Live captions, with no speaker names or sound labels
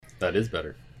That is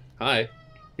better. Hi.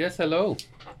 Yes, hello.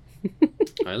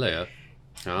 Hi, Leia.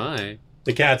 Hi.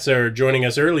 The cats are joining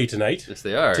us early tonight. Yes,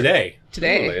 they are. Today.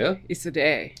 Today Hello, Leia. is the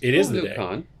day. It is the Hello, day.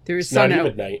 Con. There is It's not sun even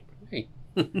out. night. Hey.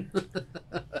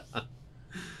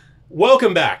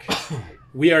 Welcome back.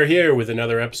 We are here with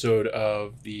another episode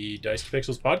of the Dice to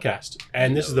Pixels podcast.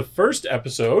 And this is the first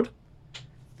episode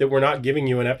that we're not giving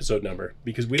you an episode number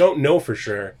because we don't know for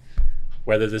sure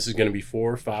whether this is going to be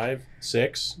 4, 5,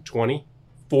 6, 20,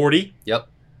 40. Yep.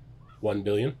 1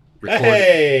 billion. Record.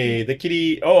 Hey, the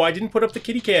kitty. Oh, I didn't put up the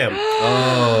kitty cam.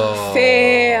 Oh.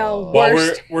 Fail. Well,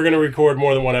 Worst. we're going to record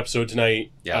more than one episode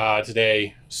tonight, Yeah.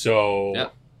 today. So Yeah.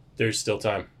 there's still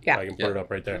time. Yeah. I can put it up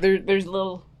right there. There's a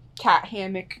little cat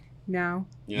hammock now.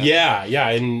 Yeah,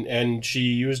 and she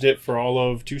used it for all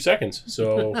of 2 seconds.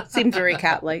 So Seems very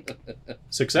cat-like.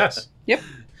 success. Yep.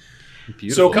 Beautiful.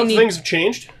 So a couple We need- things have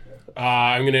changed.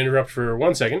 I'm going to interrupt for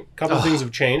 1 second. A couple of things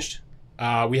have changed.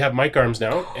 We have mic arms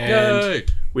now, and Yay.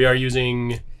 we are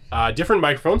using different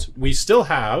microphones. We still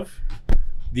have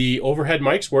the overhead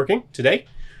mics working today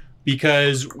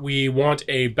because we want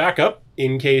a backup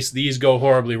in case these go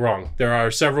horribly wrong. There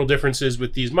are several differences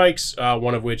with these mics,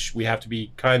 one of which we have to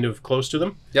be kind of close to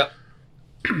them. Yep.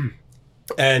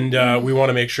 And we want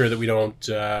to make sure that we don't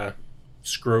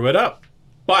screw it up.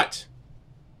 But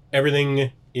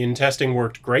everything in testing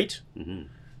worked great. Mm-hmm.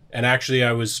 And actually,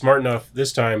 I was smart enough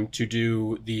this time to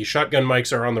do the shotgun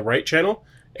mics are on the right channel,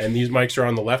 and these mics are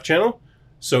on the left channel.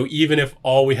 So even if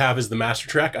all we have is the master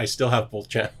track, I still have both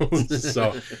channels.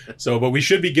 But we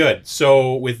should be good.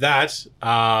 So with that,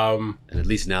 And at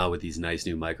least now with these nice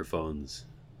new microphones,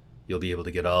 you'll be able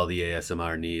to get all the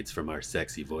ASMR needs from our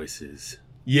sexy voices.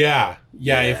 yeah.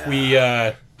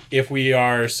 If we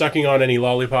are sucking on any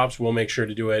lollipops, we'll make sure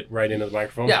to do it right into the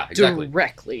microphone. Yeah, exactly.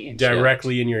 Directly.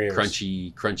 Directly in your ears.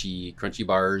 Crunchy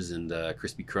bars and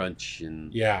crispy crunch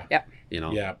and Yeah. you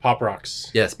know. Yeah. Pop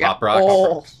Rocks. Yes, Yeah. Pop Rocks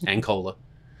Oh. and cola.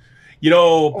 You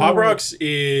know, Pop Oh. Rocks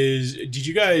is. Did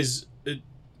you guys?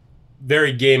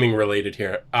 Very gaming related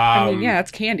here. I mean, yeah,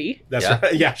 it's candy. That's Yeah.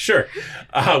 right. Yeah, sure.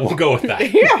 We'll go with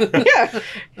that.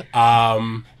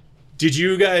 yeah. Did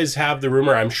you guys have the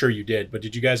rumor? I'm sure you did, but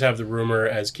did you guys have the rumor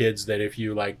as kids that if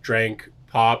you like drank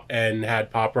pop and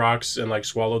had Pop Rocks and like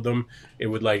swallowed them, it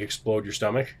would like explode your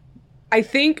stomach? I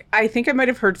think I might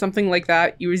have heard something like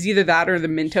that. It was either that or the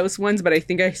Mentos ones, but I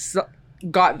think I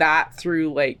got that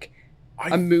through like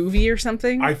a movie or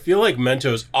something. I feel like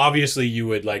Mentos, obviously you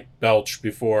would like belch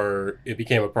before it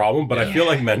became a problem, but I feel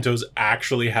like Mentos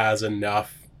actually has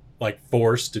enough like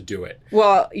force to do it.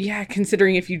 Well, yeah,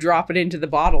 considering if you drop it into the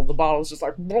bottle's just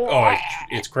like... Oh,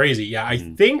 it's crazy. Yeah, I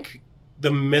think the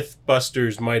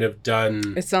Mythbusters might have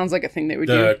done It sounds like a thing they would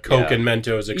the do. Coke Yeah. and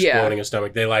Mentos exploding a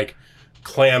stomach. They like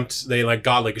clamped, they like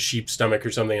got like a sheep's stomach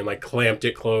or something and like clamped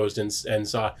it closed and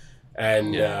saw.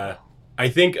 And I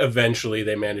think eventually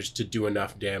they managed to do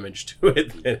enough damage to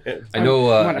it. I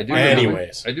know.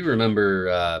 Anyways. I do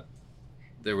remember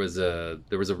there was a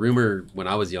rumor when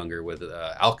I was younger with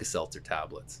Alka-Seltzer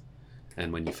tablets,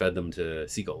 and when you fed them to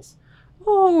seagulls.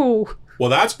 Oh,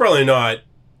 Well, that's probably not,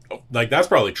 like, that's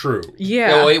probably true. yeah.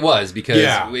 No, it was because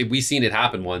Yeah. we seen it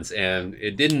happen once, and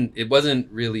it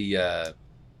wasn't really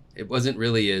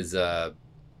as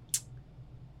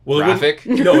Well, graphic.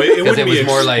 It wouldn't it be was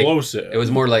more like- explosive. It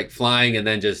was more like flying and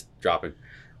then just dropping.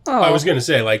 Oh. I was going to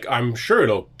say, like, I'm sure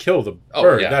it'll kill the Oh,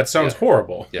 bird. yeah, That sounds yeah.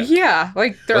 horrible. Yeah. Yeah,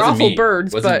 like they're Wasn't awful me.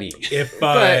 birds, Wasn't but me. If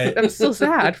but I'm still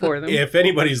sad for them. if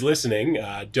anybody's listening,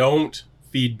 don't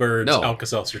feed birds No.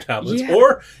 Alka-Seltzer tablets Yeah.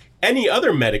 or any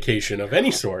other medication of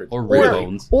any sort. Or rib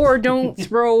bones. Or don't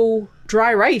throw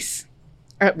dry rice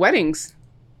at weddings.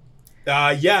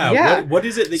 Yeah. What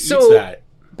is it that So- eats that?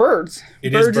 Birds.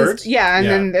 It is birds? yeah,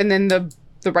 and Yeah. then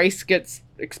the rice gets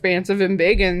expansive and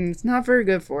big, and it's not very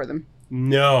good for them.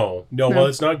 No. Well,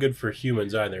 it's not good for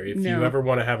humans either. If you No. ever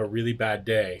want to have a really bad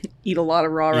day, Eat a lot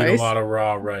of raw eat rice. a lot of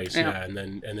raw rice, Yeah. and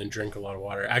then drink a lot of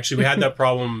water. Actually, we had that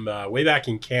problem way back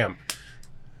in camp.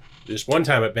 This one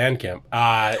time at band camp.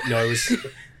 No,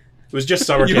 it was just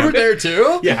summer You camp. were there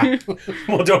too? Yeah.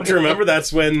 Well, don't you remember?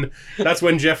 That's when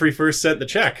Jeffrey first sent the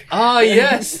check. Ah,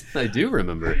 yes, I do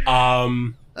remember.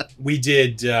 We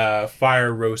did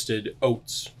fire roasted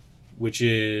oats, which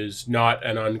is not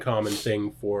an uncommon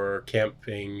thing for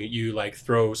camping. You like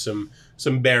throw some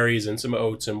berries and some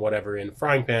oats and whatever in a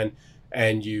frying pan,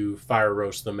 and you fire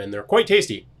roast them, and they're quite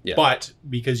tasty. Yeah. But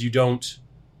because you don't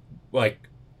like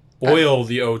boil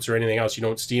the oats or anything else, you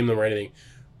don't steam them or anything,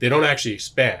 they don't actually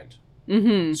expand.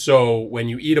 Mm-hmm. So when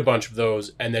you eat a bunch of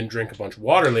those and then drink a bunch of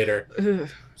water later, Ugh.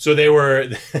 so they were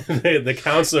the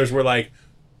counselors were like,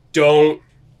 don't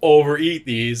overeat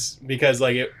these because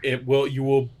like you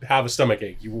will have a stomach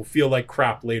ache. You will feel like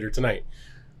crap later tonight.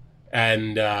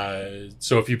 And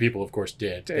so a few people, of course,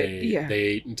 did. They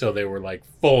ate until they were like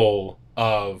full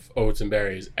of oats and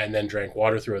berries, and then drank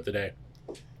water throughout the day.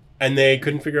 And they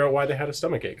couldn't figure out why they had a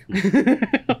stomach ache.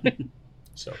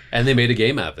 So. And they made a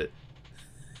game out of it.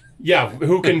 Yeah,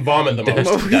 who can vomit the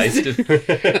most?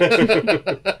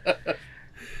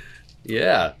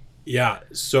 Yeah. Yeah,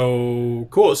 so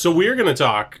cool. So we're going to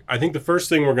talk, I think the first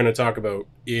thing we're going to talk about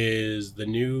is the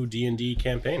new D&D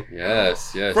campaign.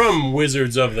 Yes. From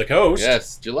Wizards of the Coast.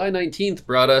 Yes, July 19th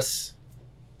brought us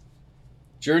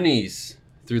Journeys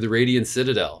Through the Radiant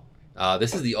Citadel.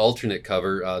 This is the alternate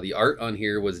cover. The art on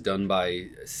here was done by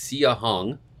Sia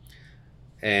Hong.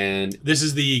 And this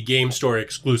is the Game Store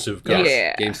exclusive cover.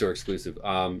 Yeah. Game Store exclusive.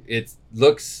 It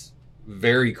looks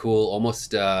very cool,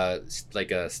 almost like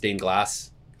a stained glass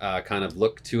kind of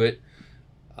look to it.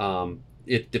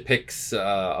 It depicts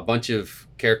a bunch of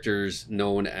characters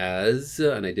known as,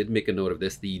 and I did make a note of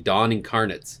this, the Dawn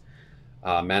Incarnates,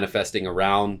 manifesting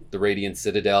around the Radiant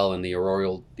Citadel and the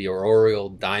Auroral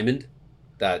Diamond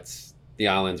that's the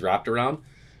island's wrapped around.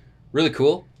 Really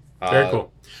cool. Very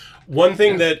cool. One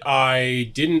thing that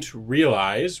I didn't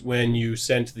realize when you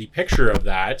sent the picture of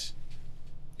that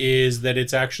is that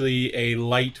it's actually a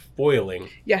light foiling.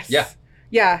 Yes.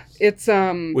 Yeah, it's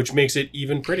which makes it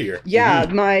even prettier. Yeah,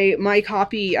 my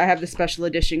copy, I have the special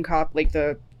edition copy, like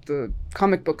the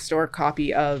comic book store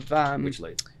copy of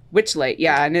Witchlight,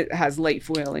 yeah, and it has light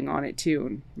foiling on it too,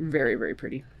 and very, very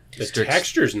pretty. The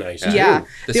texture's nice. Yeah.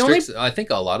 I think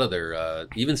a lot of their,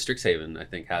 even Strixhaven, I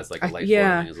think, has like a light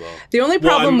foiling as well. The only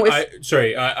problem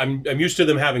I'm used to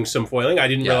them having some foiling. I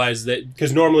didn't realize that,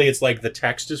 because normally it's like the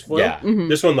text is foiled. Yeah. Mm-hmm.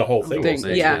 This one, the whole thing is.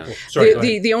 Yeah.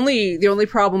 Sorry, the only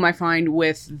problem I find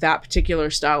with that particular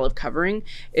style of covering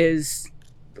is,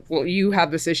 well, you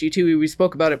have this issue too. We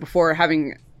spoke about it before,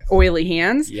 having oily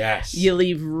hands. Yes. You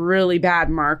leave really bad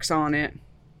marks on it.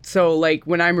 So, like,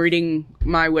 when I'm reading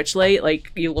my Witchlight,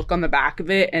 like, you look on the back of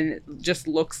it, and it just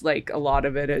looks like a lot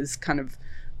of it is kind of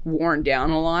worn down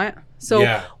a lot.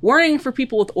 So, warning for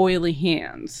people with oily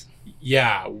hands.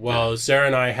 Yeah, well, Sarah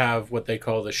and I have what they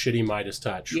call the shitty Midas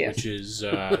touch, which is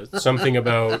something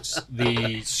about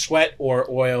the sweat or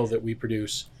oil that we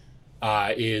produce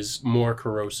is more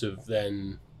corrosive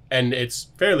than... And it's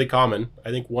fairly common. I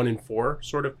think 1 in 4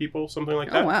 sort of people, something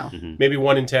like that. Oh, wow. Mm-hmm. Maybe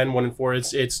 1 in 10, 1 in 4.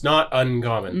 It's not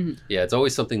uncommon. Mm-hmm. Yeah, it's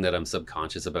always something that I'm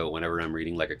subconscious about whenever I'm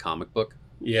reading like a comic book.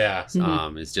 Yeah.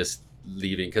 Mm-hmm. It's just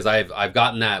leaving, because I've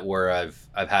gotten that where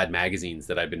I've had magazines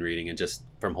that I've been reading, and just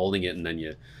from holding it, and then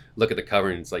you look at the cover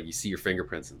and it's like you see your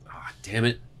fingerprints and damn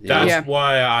it. That's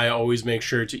why I always make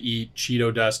sure to eat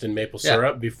Cheeto dust and maple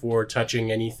syrup before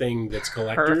touching anything that's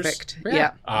collectors. Perfect.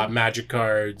 Magic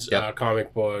cards,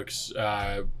 comic books,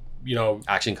 Action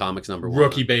Comics #1.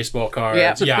 Rookie baseball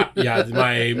cards. Yeah.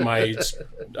 My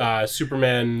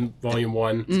Superman Volume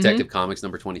 1. Detective Comics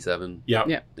 #27.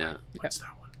 Yeah. What's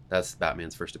that one? That's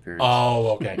Batman's first appearance.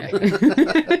 Oh, okay.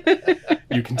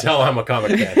 You can tell I'm a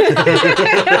comic fan.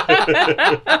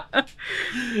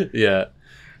 Yeah.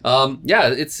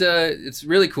 It's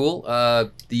really cool.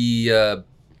 I'm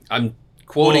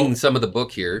quoting some of the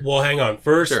book here. Well, hang on.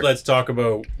 First, let's talk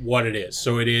about what it is.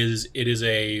 So it is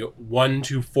a 1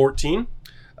 to 14.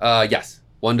 Yes,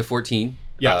 1 to 14.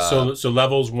 Yeah. So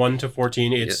levels 1 to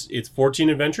 14. It's 14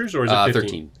 adventures, or is it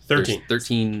 15? 13.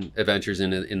 13 adventures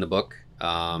in the book.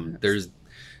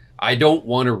 I don't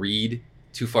want to read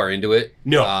too far into it.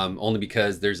 No. Only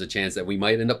because there's a chance that we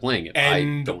might end up playing it.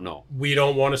 And I don't know. We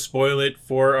don't want to spoil it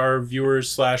for our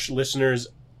viewers / listeners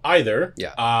either.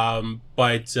 Yeah.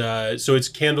 But so it's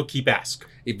Candlekeep-esque.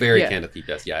 Very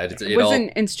Candlekeep-esque. Yeah.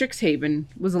 In Strixhaven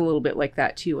was a little bit like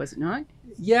that too, was it not?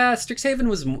 Yeah, Strixhaven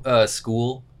was a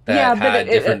school that had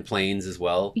different planes as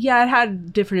well. Yeah, it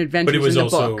had different adventures. But it was in the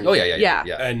also book. Oh yeah.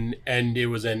 And it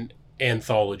was an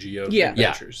anthology of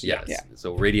adventures. Yeah.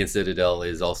 So Radiant Citadel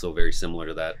is also very similar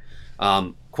to that.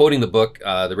 Quoting the book,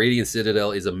 the Radiant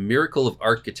Citadel is a miracle of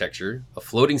architecture, a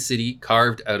floating city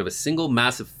carved out of a single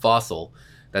massive fossil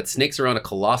that snakes around a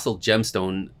colossal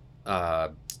gemstone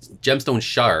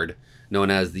shard known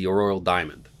as the Auroral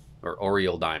Diamond, or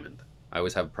Aureal Diamond. I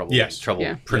always have trouble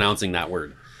pronouncing that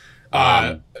word.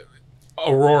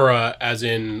 Aurora, as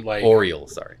in like Aureal,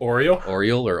 sorry. Aureal?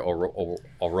 Aureal or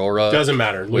Aurora. Doesn't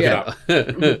matter. Look it up.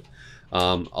 It's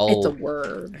a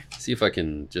word. See if I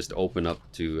can just open up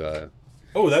to.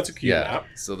 That's a cute app.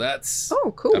 So that's.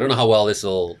 Oh, cool. I don't know how well this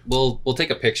will. We'll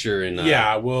take a picture and.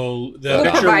 The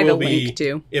picture will be.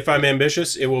 Too. If I'm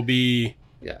ambitious, it will be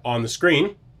on the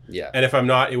screen. Yeah. And if I'm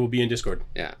not, it will be in Discord.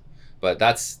 Yeah, but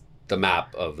that's the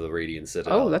map of the Radiant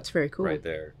Citadel. Oh, that's very cool. Right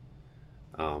there.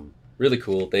 Really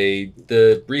cool.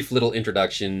 The brief little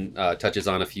introduction touches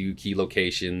on a few key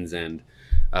locations and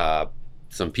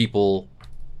some people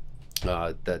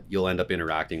that you'll end up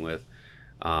interacting with.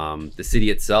 The city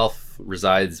itself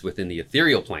resides within the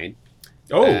ethereal plane.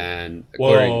 Oh, and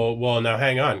well, now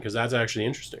hang on, because that's actually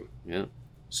interesting. Yeah.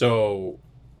 So,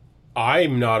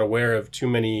 I'm not aware of too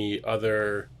many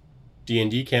other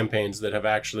D&D campaigns that have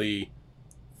actually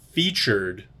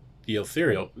featured the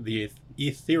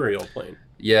ethereal plane.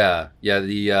 Yeah.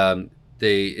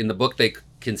 They in the book they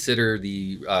consider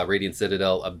the Radiant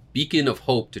Citadel a beacon of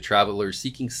hope to travelers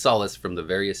seeking solace from the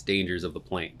various dangers of the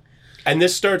plane. And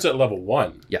this starts at level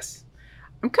 1. Yes.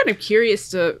 I'm kind of curious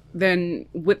to then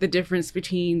what the difference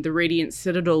between the Radiant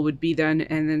Citadel would be then,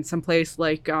 and then someplace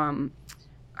like oh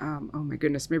my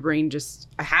goodness, my brain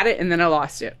I had it and then I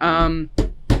lost it.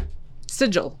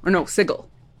 Sigil,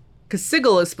 because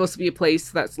Sigil is supposed to be a place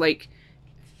that's like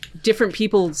different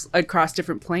peoples across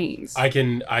different planes. I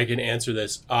can answer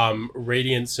this.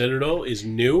 Radiant Citadel is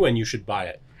new, and you should buy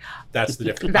it. That's the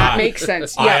difference. That makes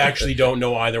sense. Yeah. I actually don't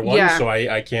know either one, Yeah. so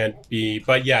I can't be.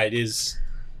 But yeah, it is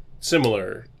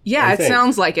similar. Yeah, I it think.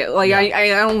 sounds like it. Like Yeah.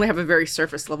 I only have a very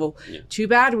surface level. Yeah. Too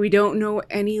bad we don't know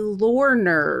any lore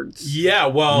nerds. Yeah,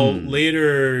 well,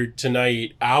 later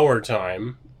tonight, our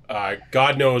time.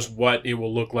 God knows what it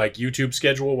will look like YouTube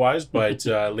schedule wise, but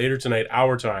later tonight,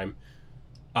 our time,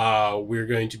 we're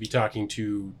going to be talking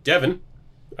to Devin,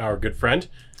 our good friend.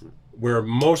 We're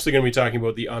mostly going to be talking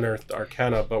about the Unearthed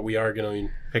Arcana, but we are going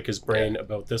to pick his brain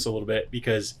about this a little bit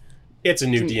because it's a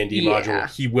new D&D module.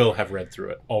 He will have read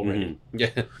through it already. Mm-hmm.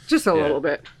 Yeah. Just a little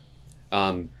bit.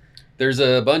 There's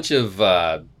a bunch of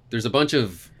what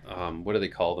do they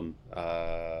call them?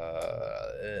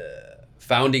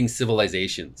 Founding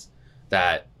civilizations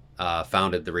that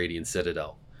founded the Radiant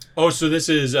Citadel. Oh, so this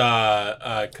is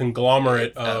a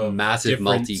conglomerate of a massive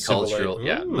different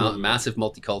multicultural, massive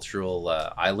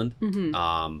multicultural island.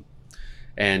 Mm-hmm.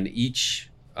 And each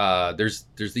there's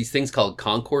these things called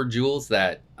Concord jewels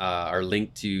that are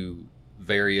linked to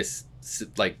various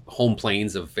like home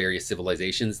planes of various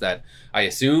civilizations that I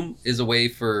assume is a way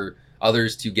for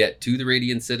others to get to the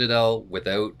Radiant Citadel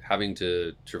without having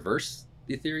to traverse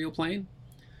the ethereal plane.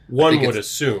 One would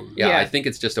assume. Yeah, I think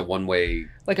it's just a one-way...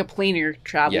 Like a planar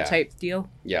travel type deal.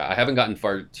 Yeah, I haven't gotten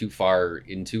too far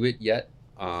into it yet.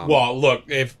 Well, look,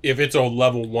 if it's a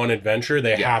level 1 adventure,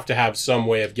 they have to have some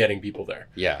way of getting people there.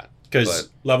 Yeah. Because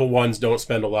level 1s don't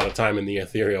spend a lot of time in the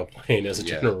ethereal plane as a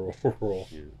general rule.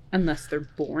 Yeah. Unless they're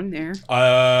born there.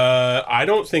 I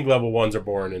don't think level 1s are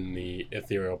born in the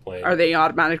ethereal plane. Are they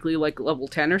automatically like level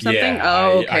 10 or something? Yeah,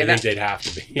 oh, okay. I think they'd have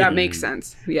to be. That makes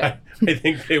sense. Yeah. I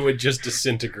think they would just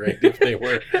disintegrate if they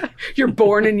were. You're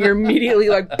born and you're immediately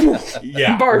like,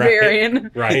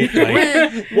 barbarian. Right.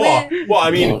 Like, well, I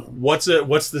mean, what's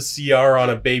the CR on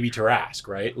a baby Tarrasque,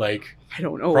 right? Like, I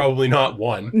don't know. Probably not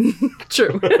 1.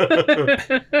 True.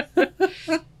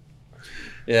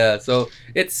 Yeah, so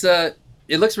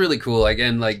it looks really cool.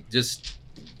 Again, like just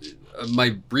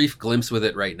my brief glimpse with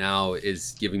it right now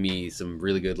is giving me some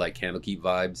really good like Candlekeep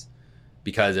vibes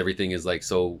because everything is like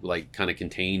so like kind of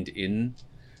contained in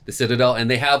the Citadel,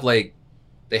 and they have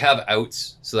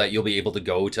outs so that you'll be able to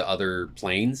go to other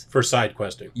planes for side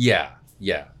questing. Yeah.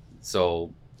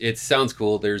 So it sounds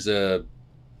cool. There's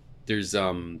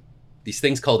these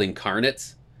things called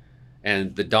incarnates,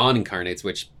 and the Dawn incarnates,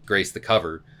 which grace the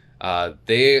cover.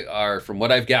 They are, from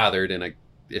what I've gathered, and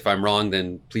if I'm wrong,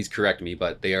 then please correct me,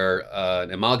 but they are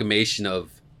an amalgamation of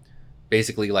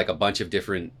basically like a bunch of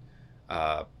different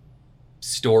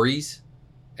stories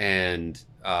and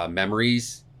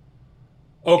memories.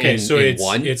 Okay, so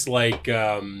it's like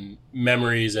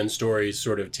memories and stories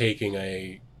sort of taking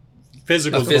a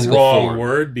physical wrong form.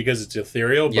 Word because it's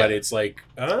ethereal, but it's like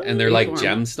and they're like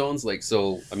gemstones. Like,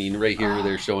 so I mean, right here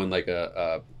they're showing like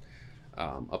a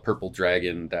purple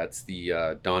dragon that's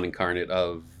the Dawn incarnate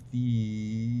of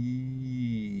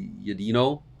the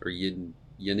Yadino or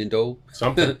Yanindo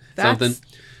something.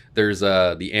 There's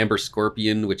the Amber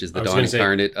Scorpion, which is the Dawn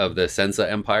incarnate of the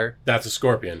Sensa Empire. That's a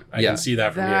scorpion. I can see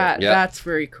that from here. Yeah. That's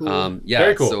very cool.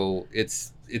 Very cool. So it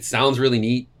sounds really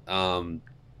neat.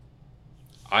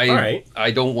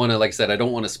 I don't want to, like I said, I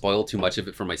don't want to spoil too much of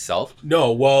it for myself.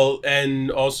 No, well, and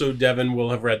also Devin will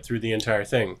have read through the entire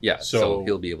thing. Yeah, so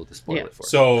he'll be able to spoil it for us.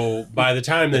 So by the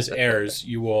time this airs,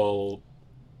 you will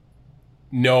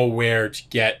know where to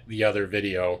get the other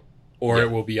video, or it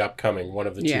will be upcoming. One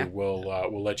of the two. We'll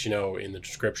let you know in the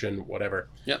description, whatever.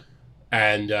 Yeah.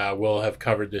 And we'll have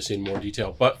covered this in more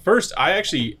detail. But first, I'm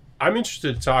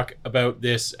interested to talk about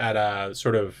this at a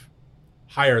sort of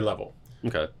higher level.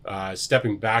 Okay.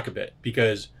 Stepping back a bit,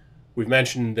 because we've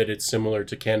mentioned that it's similar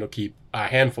to Candlekeep a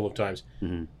handful of times.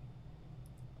 Mm-hmm.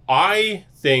 I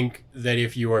think that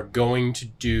if you are going to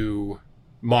do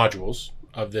modules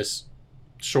of this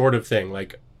sort of thing,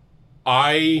 like,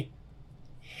 I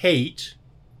hate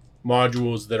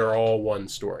modules that are all one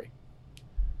story.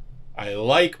 I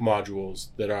like modules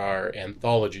that are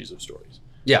anthologies of stories.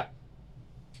 Yeah.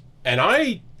 And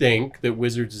I think that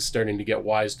Wizards is starting to get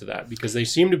wise to that, because they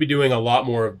seem to be doing a lot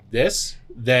more of this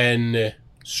than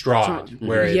Strahd,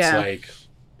 where it's like...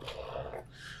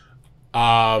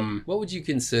 What would you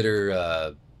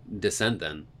consider Descent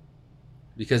then?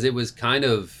 Because it was kind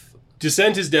of...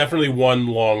 Descent is definitely one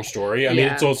long story. I mean,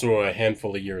 Yeah. it's also a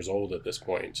handful of years old at this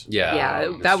point. Yeah.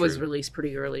 that that's was true. released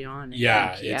pretty early on. I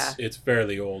Yeah, think. it's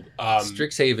fairly old.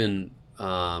 Strixhaven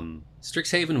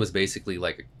was basically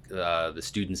like the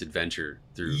student's adventure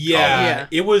through college. Yeah.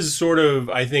 It was sort of,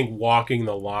 I think, walking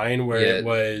the line where Yeah. it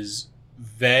was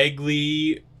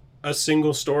vaguely a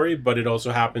single story, but it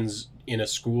also happens in a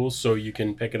school, so you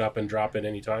can pick it up and drop it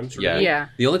anytime. sort of Yeah. thing. Yeah.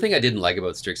 The only thing I didn't like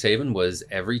about Strixhaven was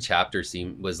every chapter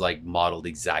was like modeled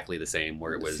exactly the same,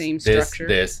 where it was Same this, structure.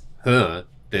 this,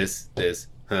 this,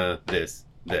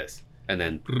 and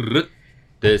then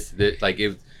this, like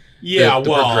it. Yeah, the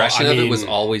well, progression I of mean, it was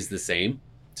always the same.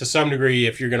 to some degree,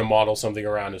 if you're going to model something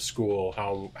around a school,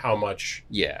 how much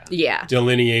Yeah. Yeah.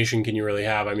 delineation can you really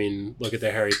have? I mean, look at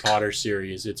the Harry Potter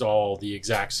series. It's all the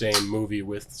exact same movie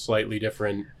with slightly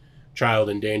different child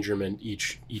endangerment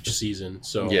each season.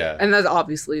 So Yeah. And that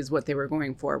obviously is what they were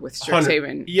going for with 100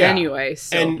 Strixhaven yeah. anyway.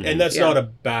 So. and that's Yeah. not a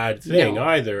bad thing No.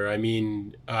 either. I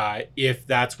mean, if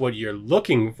that's what you're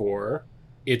looking for,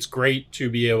 it's great to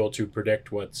be able to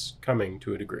predict what's coming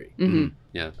to a degree. hmm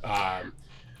Yeah.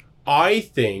 I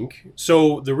think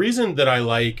so. The reason that I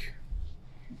like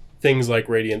things like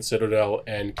Radiant Citadel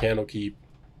and Candlekeep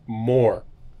more,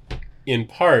 in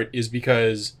part, is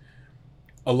because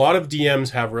a lot of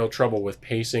DMs have real trouble with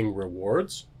pacing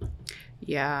rewards.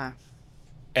 Yeah.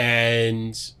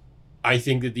 And I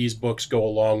think that these books go a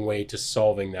long way to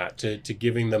solving that, to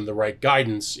giving them the right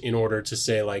guidance in order to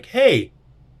say, like, hey,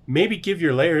 maybe give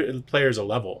your players a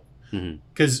level. Mhm.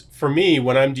 Because for me,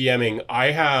 when I'm DMing,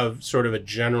 I have sort of a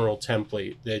general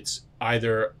template that's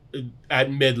either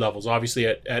at mid levels, obviously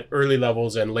at early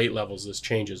levels and late levels, this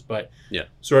changes, but Yeah.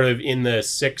 sort of in the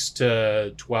 6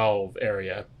 to 12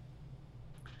 area.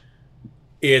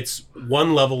 It's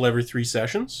one level every 3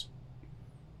 sessions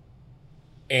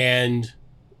and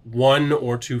 1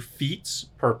 or 2 feats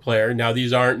per player. Now,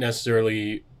 these aren't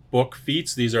necessarily book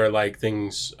feats. These are like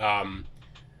things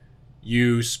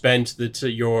you spent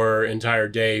your entire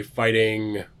day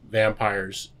fighting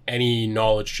vampires. Any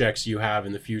knowledge checks you have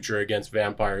in the future against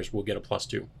vampires will get a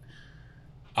 +2.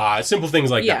 Simple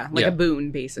things like Yeah. that. Like Yeah. a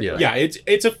boon, basically. Yeah. Yeah,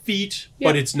 it's a feat,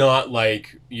 but Yeah. it's not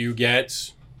like you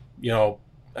get,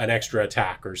 an extra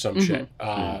attack or some Mhm. shit.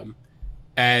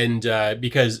 And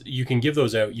because you can give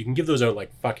those out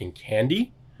like fucking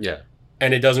candy, Yeah.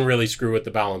 and it doesn't really screw with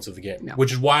the balance of the game, No.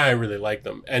 which is why I really like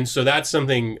them. And so that's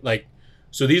something like,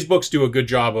 so these books do a good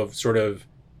job of sort of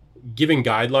giving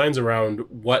guidelines around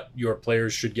what your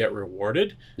players should get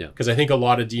rewarded. Yeah. Because I think a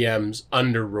lot of DMs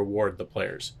under reward the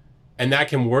players. And that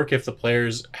can work if the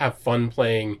players have fun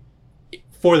playing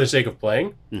for the sake of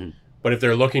playing. Mhm. But if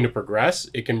they're looking to progress,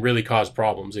 it can really cause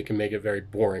problems. It can make it very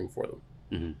boring for them.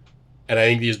 Mhm. And I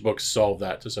think these books solve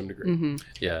that to some degree. hmm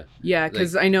Yeah. Yeah,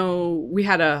 because I know we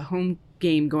had a home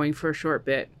game going for a short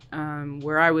bit,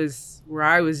 where I was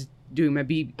doing my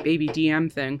baby DM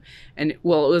thing, and it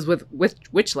was with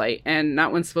Witchlight, and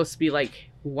that one's supposed to be like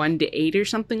 1 to 8 or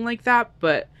something like that.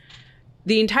 But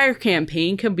the entire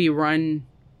campaign can be run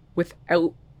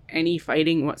without any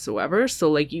fighting whatsoever. So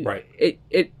like Right.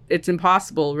 it's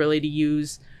impossible really to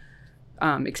use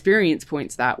experience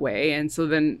points that way, and so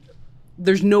then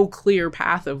there's no clear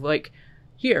path of like,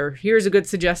 here's a good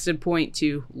suggested point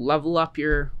to level up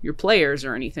your players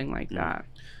or anything like that.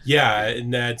 Yeah,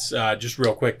 and that's just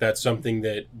real quick. That's something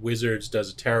that Wizards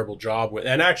does a terrible job with,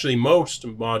 and actually most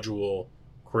module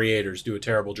creators do a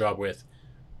terrible job with,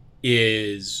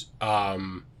 is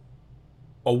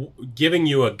giving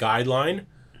you a guideline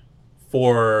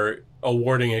for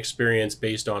awarding experience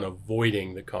based on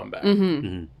avoiding the combat. Mm-hmm.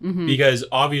 Mm-hmm. Mm-hmm. Because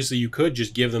obviously you could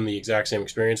just give them the exact same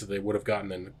experience that they would have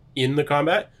gotten in the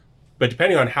combat, but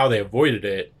depending on how they avoided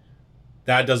it,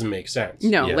 that doesn't make sense.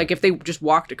 No, Yeah. like if they just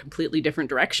walked a completely different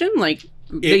direction, like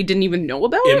they didn't even know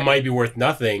about It it. might be worth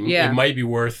nothing. Yeah. It might be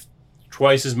worth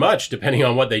twice as much depending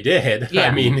on what they did. Yeah.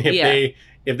 I mean, Yeah.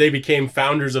 if they became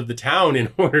founders of the town in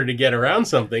order to get around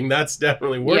something, that's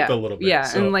definitely worth a little bit. Yeah,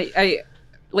 So, and like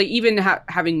like even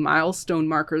having milestone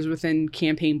markers within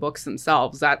campaign books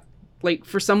themselves, that like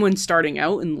for someone starting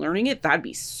out and learning it, that'd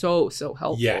be so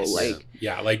helpful. Yes. Like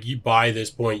like you by this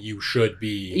point you should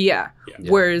be. Yeah.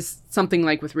 Whereas something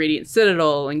like with Radiant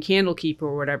Citadel and Candlekeep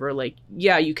or whatever, like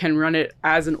you can run it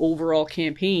as an overall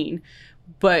campaign,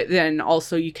 but then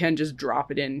also you can just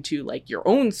drop it into like your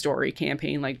own story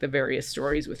campaign, like the various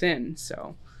stories within.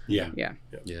 So Yeah.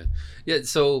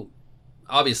 So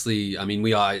obviously, I mean,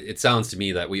 it sounds to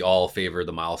me that we all favor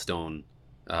the milestone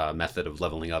method of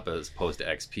leveling up as opposed to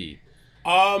XP.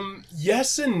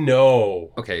 Yes and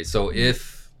no. Okay, so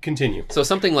Continue. So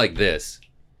something like this,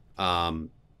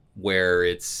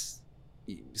 where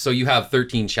so you have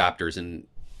 13 chapters and,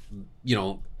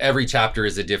 every chapter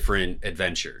is a different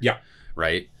adventure. Yeah.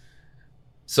 Right?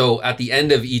 So at the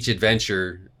end of each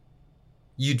adventure,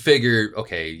 you'd figure,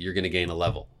 okay, you're going to gain a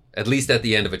level, at least at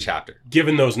the end of a chapter.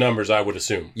 Given those numbers, I would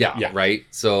assume. Yeah. Right?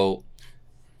 So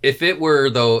if it were,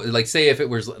 though, like say if it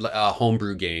was a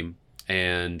homebrew game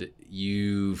and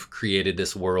you've created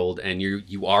this world and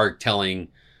you are telling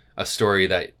a story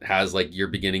that has like your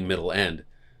beginning, middle, end,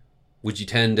 would you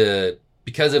tend to,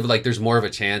 because of like there's more of a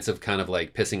chance of kind of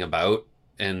like pissing about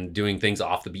and doing things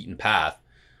off the beaten path,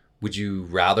 would you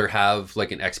rather have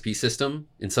like an XP system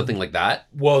in something like that?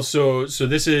 Well, so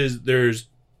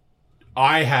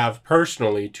I have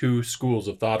personally two schools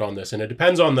of thought on this, and it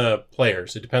depends on the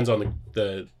players. It depends on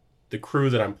the crew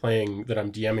that I'm playing, that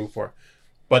I'm DMing for.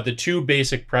 But the two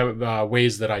basic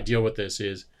ways that I deal with this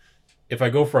is, if I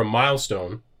go for a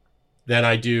milestone, then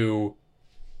I do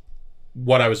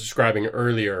what I was describing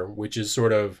earlier, which is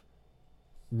sort of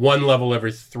one level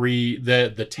every 3.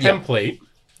 The template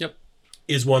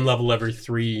is one level every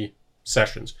 3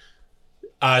 sessions.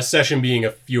 Session being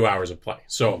a few hours of play.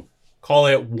 So call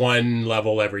it one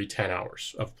level every 10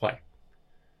 hours of play.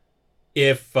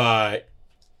 If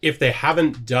they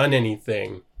haven't done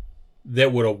anything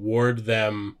that would award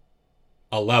them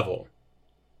a level,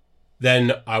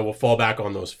 then I will fall back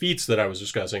on those feats that I was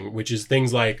discussing, which is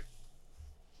things like,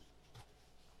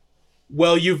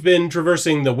 well, you've been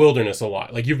traversing the wilderness a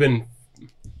lot. Like you've been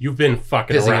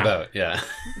fucking Pissing around. about, yeah.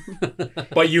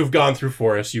 But you've gone through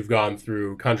forest, you've gone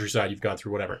through countryside, you've gone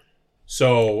through whatever.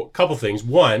 So a couple things.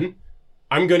 One,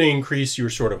 I'm going to increase your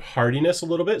sort of hardiness a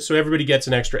little bit. So everybody gets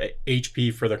an extra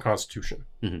HP for their constitution.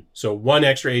 Mm-hmm. So 1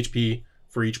 extra HP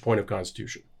for each point of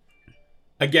constitution.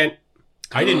 Again,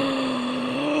 I didn't...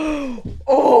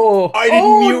 I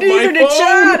didn't mute my phone.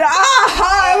 Chat.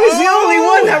 I was the only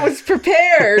one that was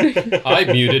prepared. I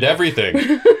muted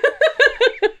everything.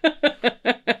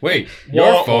 Wait,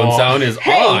 your phone sound is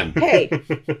on. Hey.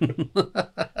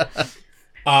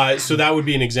 So that would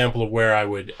be an example of where I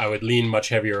would lean much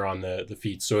heavier on the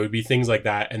feats. So it would be things like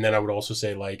that. And then I would also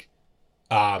say, like,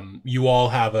 you all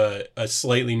have a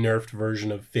slightly nerfed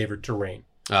version of favored terrain.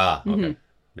 Okay. Mm-hmm.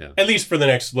 Yeah. At least for the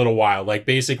next little while. Like,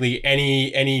 basically,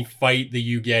 any fight that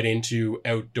you get into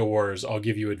outdoors, I'll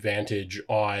give you advantage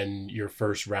on your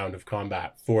first round of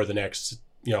combat for the next,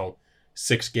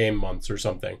 6 game months or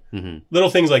something. Mm-hmm. Little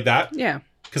things like that. Yeah.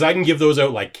 Because I can give those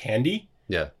out like candy.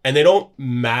 Yeah. And they don't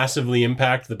massively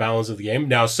impact the balance of the game.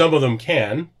 Now, some of them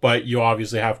can, but you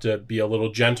obviously have to be a little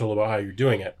gentle about how you're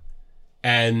doing it.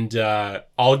 And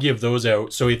I'll give those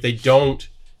out. So if they don't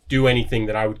do anything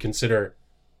that I would consider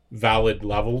valid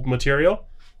level material,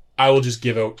 I will just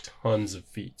give out tons of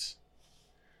feats.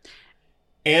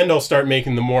 And I'll start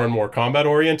making them more and more combat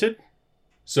oriented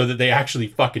so that they actually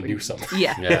fucking do something.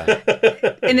 Yeah. Yeah.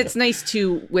 And it's nice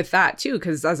too with that too,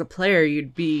 because as a player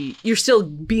you're still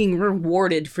being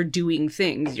rewarded for doing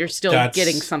things. You're still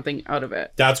getting something out of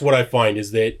it. That's what I find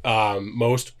is that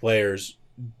most players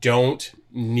don't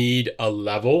need a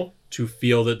level to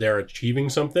feel that they're achieving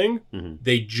something. Mm-hmm.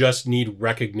 They just need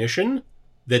recognition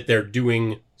that they're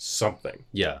doing something.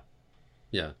 Yeah.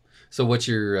 Yeah. So what's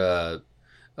your...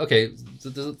 okay,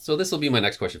 so this will be my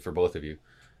next question for both of you.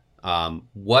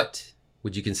 What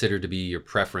would you consider to be your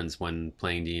preference when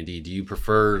playing D&D? Do you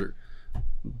prefer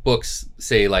books,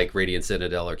 say like Radiant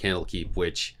Citadel or Candlekeep,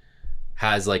 which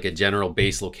has like a general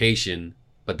base location,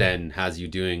 but then has you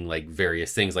doing like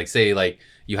various things? Like say like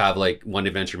you have like one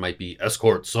adventure might be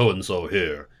escort so-and-so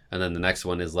here. And then the next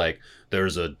one is like,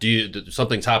 there's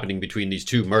something's happening between these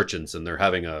two merchants and they're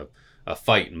having a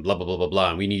fight and blah, blah, blah, blah, blah.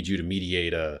 And we need you to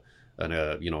mediate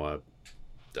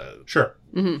Sure.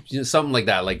 Mm-hmm. Something like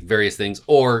that, like various things.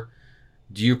 Or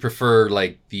do you prefer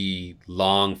like the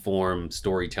long form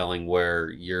storytelling where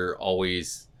you're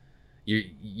always,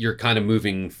 you're kind of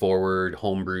moving forward,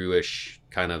 homebrew-ish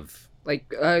kind of.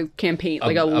 Like a campaign,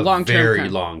 like a long-term very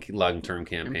long-term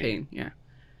campaign. Yeah.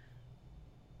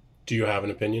 Do you have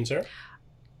an opinion, Sarah?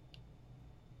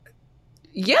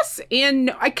 Yes,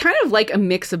 and I kind of like a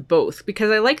mix of both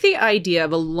because I like the idea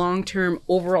of a long-term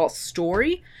overall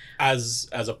story. As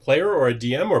a player or a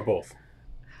DM or both?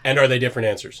 And are they different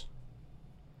answers?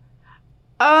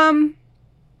 And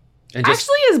just,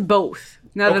 Actually, as both.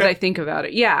 Now that Okay. I think about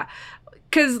it, yeah,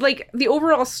 because like the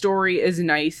overall story is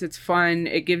nice. It's fun.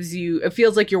 It gives you. It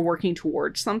feels like you're working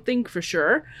towards something for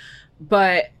sure,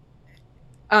 but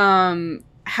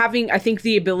having I think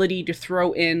the ability to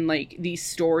throw in like these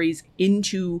stories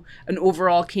into an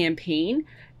overall campaign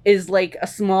is like a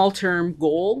small term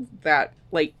goal that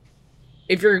like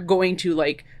if you're going to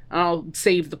like I'll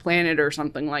save the planet or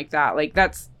something like that, like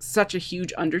that's such a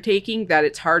huge undertaking that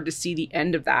it's hard to see the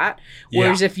end of that.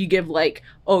 Whereas if you give like,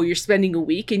 oh, you're spending a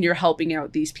week and you're helping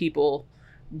out these people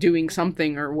doing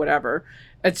something or whatever,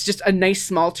 it's just a nice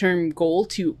small term goal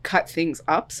to cut things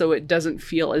up so it doesn't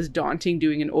feel as daunting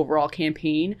doing an overall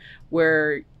campaign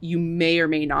where you may or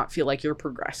may not feel like you're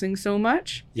progressing so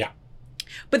much. Yeah.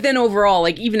 But then overall,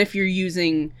 like even if you're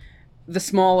using the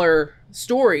smaller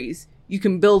stories, you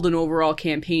can build an overall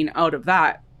campaign out of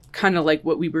that, kind of like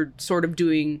what we were sort of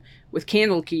doing with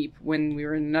Candlekeep when we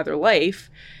were in Another Life.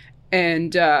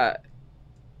 And I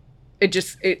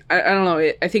don't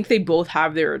know, I think they both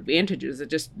have their advantages. It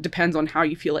just depends on how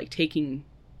you feel like taking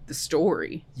the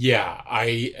story. Yeah,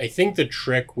 I think the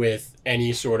trick with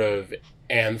any sort of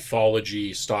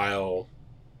anthology style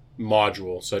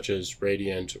module, such as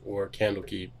Radiant or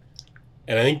Candlekeep,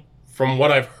 and I think from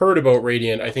what I've heard about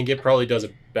Radiant, I think it probably does a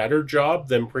better job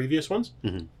than previous ones.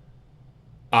 Mhm.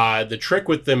 The trick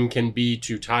with them can be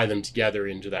to tie them together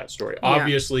into that story. Yeah.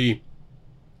 Obviously,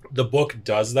 the book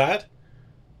does that,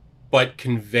 but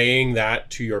conveying that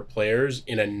to your players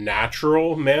in a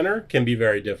natural manner can be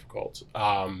very difficult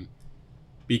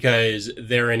because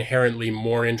they're inherently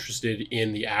more interested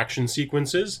in the action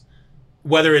sequences,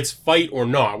 whether it's fight or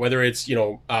not, whether it's,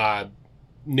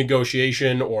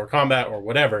 negotiation or combat or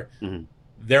whatever. Mhm.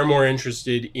 They're more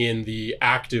interested in the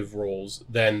active roles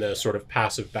than the sort of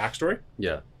passive backstory.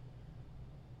 Yeah.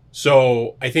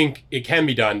 So I think it can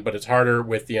be done, but it's harder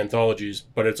with the anthologies,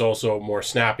 but it's also more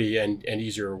snappy and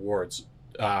easier rewards.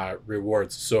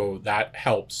 So that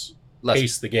helps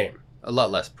pace the game. A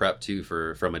lot less prep too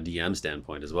from a DM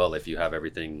standpoint as well. If you have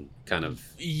everything kind of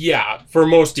Yeah, for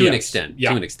most to an DMs. extent,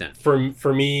 Yeah. to an extent.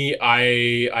 For me,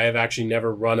 I have actually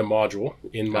never run a module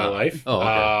in my life. Oh,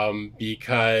 okay.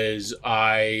 Because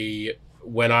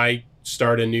when I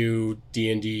start a new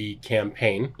D&D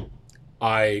campaign,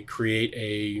 I create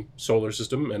a solar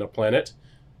system and a planet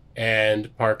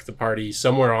and park the party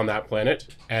somewhere on that planet,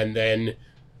 and then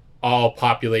I'll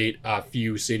populate a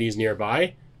few cities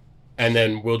nearby, and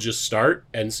then we'll just start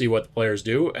and see what the players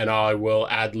do, and I will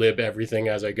ad-lib everything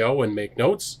as I go and make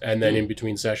notes, and then in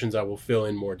between sessions I will fill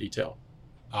in more detail,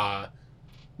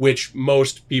 which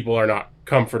most people are not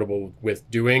comfortable with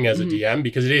doing as a DM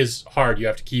because it is hard. You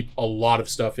have to keep a lot of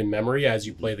stuff in memory as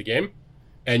you play the game,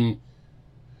 and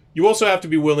you also have to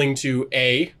be willing to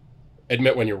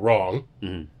admit when you're wrong.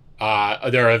 Mhm.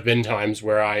 There have been times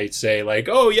where I say like,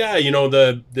 oh yeah,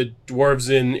 the dwarves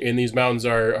in these mountains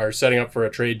are setting up for a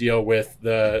trade deal with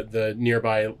the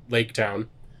nearby lake town.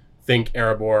 Think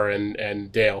Erebor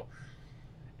and Dale.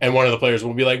 And one of the players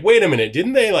will be like, wait a minute,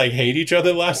 didn't they like hate each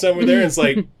other last time we're there? And it's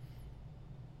like,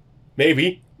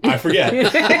 maybe. I forget.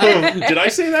 Did I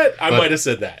say that? I might have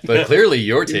said that. But clearly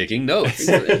you're taking notes.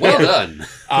 Well done.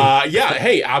 Yeah,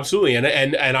 hey, absolutely.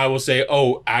 And I will say,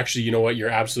 oh, actually, you know what? You're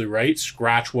absolutely right.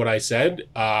 Scratch what I said.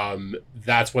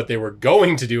 That's what they were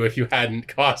going to do if you hadn't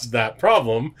caused that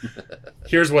problem.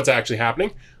 Here's what's actually happening.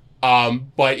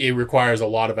 But it requires a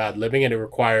lot of ad-libbing, and it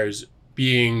requires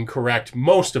being correct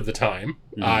most of the time.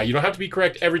 Mhm. You don't have to be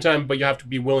correct every time, but you have to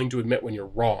be willing to admit when you're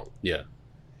wrong. Yeah.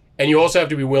 And you also have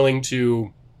to be willing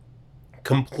to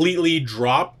completely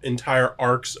drop entire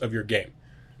arcs of your game.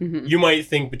 Mhm. You might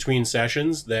think between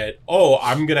sessions that, oh,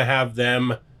 I'm going to have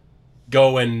them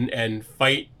go and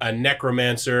fight a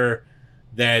necromancer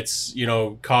that's,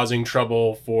 causing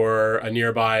trouble for a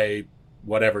nearby,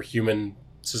 whatever, human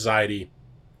society.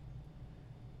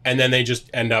 And then they just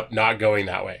end up not going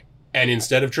that way. And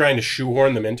instead of trying to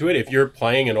shoehorn them into it, if you're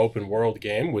playing an open world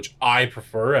game, which I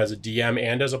prefer as a DM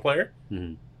and as a player,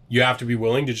 Mhm. you have to be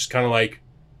willing to just kind of like,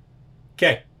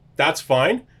 okay, that's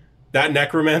fine. That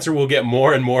necromancer will get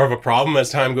more and more of a problem as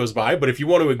time goes by. But if you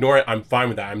want to ignore it, I'm fine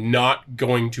with that. I'm not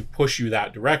going to push you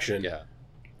that direction. Yeah.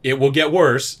 It will get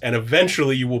worse, and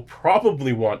eventually you will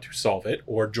probably want to solve it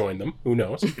or join them. Who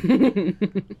knows?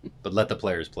 But let the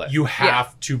players play. You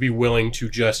have to be willing to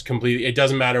just completely... It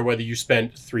doesn't matter whether you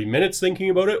spent 3 minutes thinking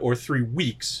about it or 3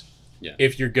 weeks. Yeah.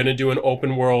 If you're going to do an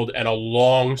open world and a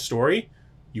long story,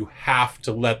 you have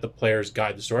to let the players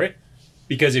guide the story.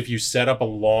 Because if you set up a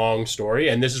long story,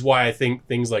 and this is why I think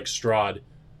things like Strahd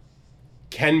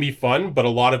can be fun, but a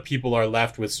lot of people are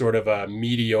left with sort of a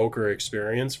mediocre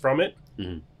experience from it.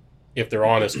 Mhm. If they're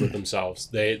honest with themselves,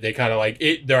 they kind of like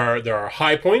it. There are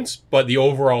high points, but the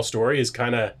overall story is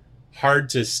kind of hard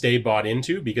to stay bought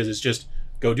into because it's just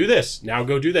go do this now,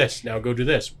 go do this now, go do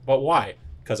this. But why?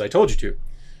 Because I told you to.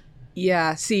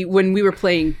 Yeah. See, when we were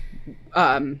playing,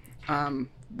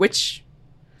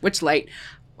 Witchlight.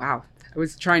 Wow. I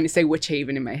was trying to say Witch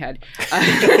Haven in my head.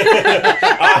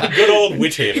 Good old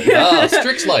Witch Haven. Oh,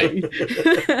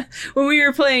 Strixlight. When we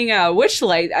were playing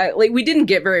Witchlight, we didn't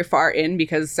get very far in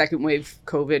because second wave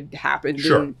COVID happened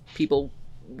and people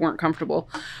weren't comfortable.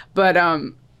 But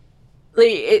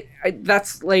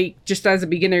that's like just as a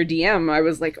beginner DM, I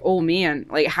was like, oh man,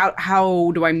 like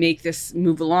how do I make this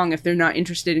move along if they're not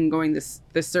interested in going this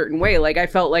certain way? Like I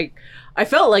felt like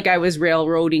I was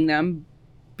railroading them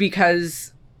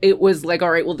because it was like,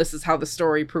 all right, well, this is how the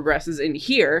story progresses in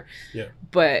here. Yeah.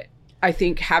 But I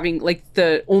think having like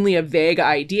only a vague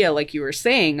idea, like you were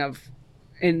saying, of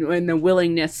and the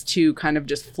willingness to kind of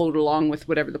just float along with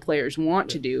whatever the players want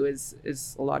to do is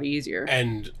a lot easier.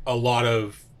 And a lot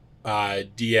of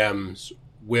DMs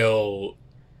will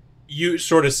you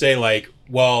sort of say like,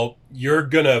 well, you're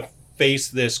gonna face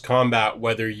this combat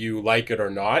whether you like it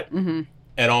or not, Mm-hmm.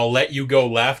 and I'll let you go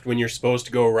left when you're supposed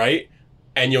to go right,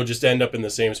 and you'll just end up in the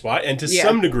same spot. And to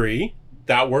some degree,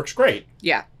 that works great.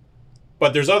 Yeah.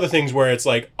 But there's other things where it's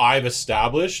like, I've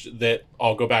established that,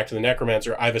 I'll go back to the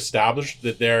Necromancer, I've established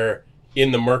that they're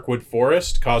in the Mirkwood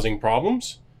Forest causing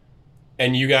problems,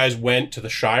 and you guys went to the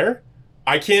Shire.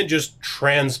 I can't just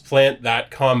transplant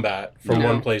that combat from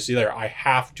one place to the other. I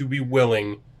have to be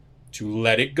willing to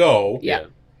let it go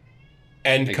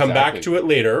and come back to it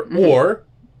later, or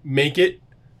make it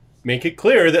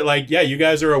clear that, like, yeah, you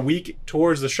guys are a week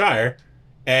towards the Shire,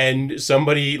 and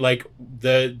somebody like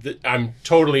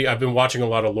I've been watching a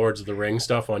lot of Lords of the Rings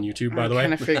stuff on YouTube, by the way. I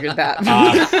kind of figured that.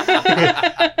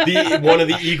 One of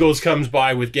the eagles comes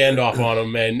by with Gandalf on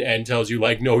him and tells you,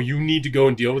 like, no, you need to go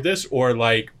and deal with this, or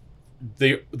like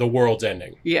the world's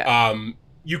ending. Yeah.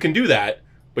 You can do that,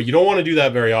 but you don't want to do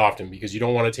that very often because you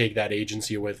don't want to take that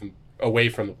agency away from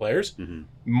the players. Mm-hmm.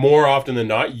 More often than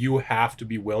not, you have to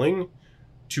be willing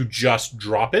to just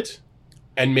drop it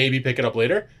and maybe pick it up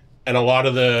later. And a lot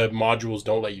of the modules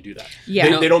don't let you do that.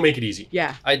 Yeah. They don't make it easy.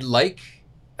 Yeah. I like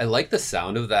the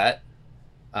sound of that,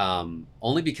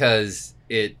 only because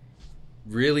it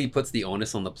really puts the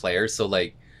onus on the players. So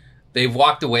like they've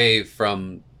walked away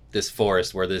from this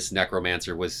forest where this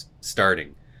necromancer was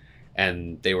starting,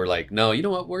 and they were like, no, you know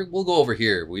what, we'll go over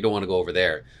here, we don't want to go over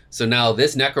there. So now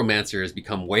this necromancer has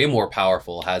become way more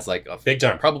powerful, has like a big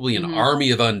time, probably an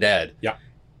army of undead. Yeah.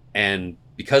 And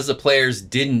because the players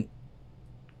didn't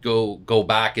go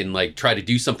back and like try to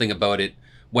do something about it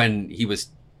when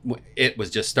it was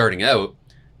just starting out,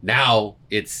 now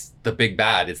it's the big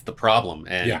bad, it's the problem.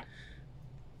 And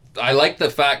I like the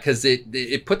fact because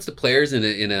it puts the players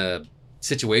in a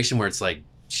situation where it's like,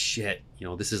 shit, you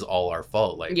know, this is all our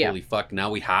fault. Like, holy fuck, now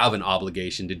we have an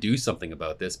obligation to do something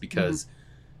about this because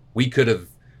we could have.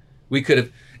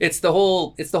 It's the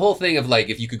whole thing of like,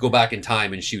 if you could go back in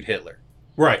time and shoot Hitler,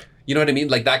 right? You know what I mean?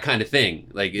 Like that kind of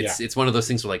thing. Like it's one of those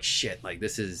things where like, shit, like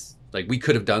this is like, we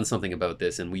could have done something about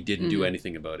this and we didn't do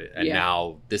anything about it, and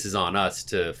now this is on us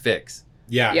to fix.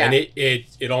 Yeah. And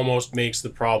it almost makes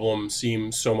the problem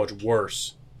seem so much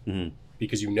worse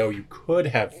because you know you could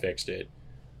have fixed it.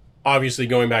 Obviously,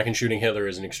 going back and shooting Hitler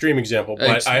is an extreme example,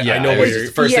 but I know where you're...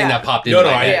 the first thing that popped in.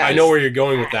 I know where you're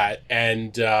going with that.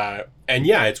 And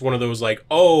yeah, it's one of those like,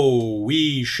 oh,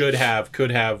 we should have,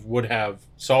 could have, would have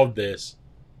solved this,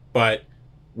 but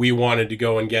we wanted to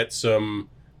go and get some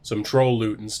troll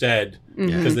loot instead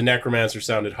because the necromancer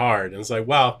sounded hard. And it's like,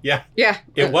 well,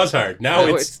 it was hard. Now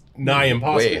it's nigh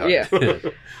impossible. Way hard.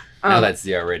 Yeah. Now that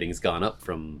CR rating's gone up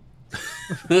from...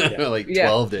 like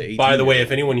 12 to 18. By the way,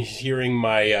 if anyone's hearing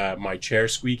my chair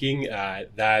squeaking,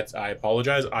 that I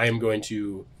apologize. I am going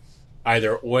to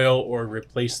either oil or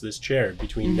replace this chair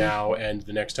between now and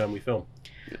the next time we film.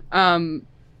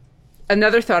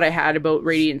 Another thought I had about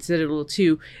Radiant Citadel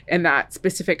 2 and that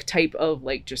specific type of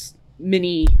like just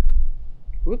mini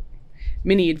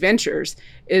adventures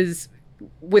is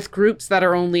with groups that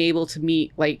are only able to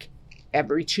meet like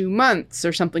every 2 months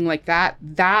or something like that.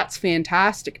 That's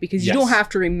fantastic because you don't have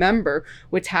to remember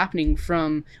what's happening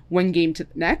from one game to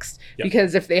the next.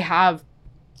 Because if they have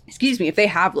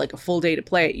like a full day to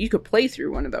play, you could play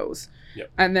through one of those.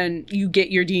 And then you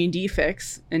get your D&D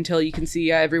fix until you can see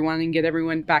everyone and get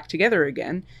everyone back together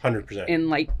again. 100%. In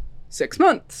like 6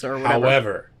 months or whatever.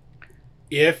 However,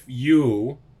 if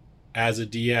you, as a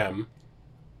DM,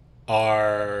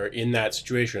 are in that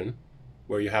situation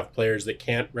where you have players that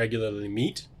can't regularly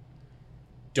meet,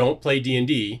 don't play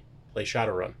D&D, play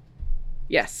Shadowrun.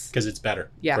 Yes. Because it's better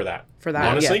for that. For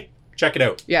that, honestly, check it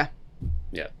out. Yeah.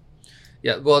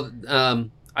 Well,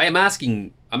 I'm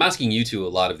asking you two a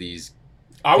lot of these.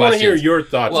 I want to hear your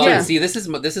thoughts. Well, see, this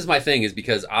is my thing, is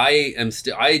because I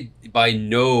by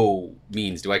no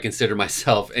means do I consider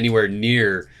myself anywhere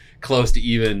near close to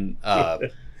even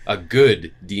a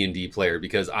good D&D player,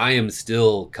 because I am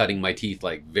still cutting my teeth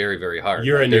like very, very hard.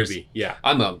 You're a newbie, yeah.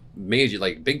 I'm a major,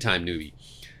 like, big time newbie.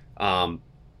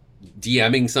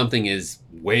 DMing something is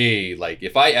way, like,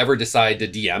 if I ever decide to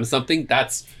DM something,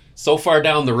 that's so far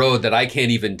down the road that I can't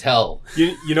even tell.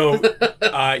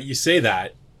 You say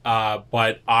that,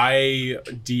 but I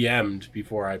DM'd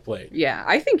before I played. Yeah,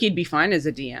 I think you'd be fine as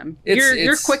a DM.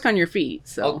 You're quick on your feet,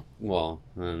 so.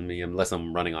 Unless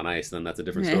I'm running on ice, then that's a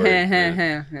different story.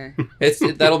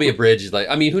 That'll be a bridge. Like,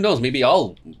 I mean, who knows? Maybe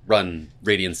I'll run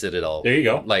Radiant Citadel. There you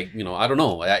go. Like, I don't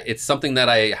know. It's something that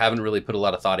I haven't really put a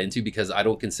lot of thought into, because I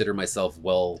don't consider myself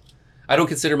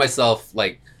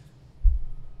like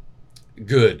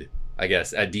good, I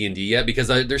guess, at D&D yet, because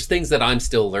there's things that I'm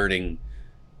still learning,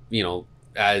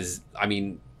 it's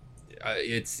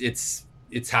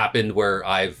happened where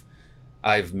I've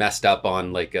messed up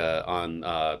on like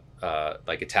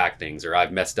attack things, or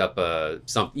I've messed up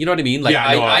some, you know what I mean? Like,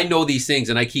 I know these things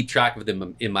and I keep track of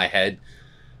them in my head.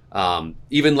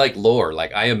 Even like lore,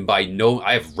 like I have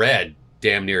read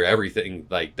damn near everything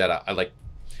like that. I like,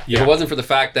 if it wasn't for the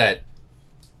fact that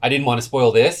I didn't want to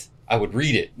spoil this, I would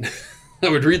read it. I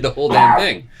would read the whole damn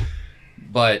thing.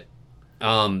 But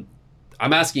I'm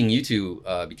asking you two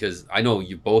because I know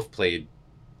you both played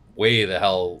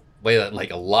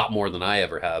like a lot more than I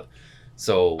ever have.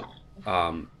 So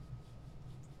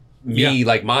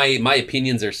like my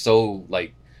opinions are so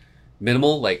like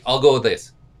minimal. Like, I'll go with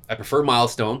this. I prefer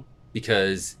Milestone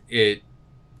because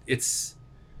it's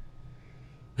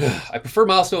I prefer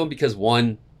Milestone because,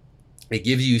 one, it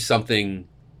gives you something,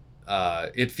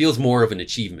 it feels more of an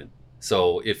achievement.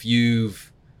 So if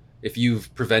you've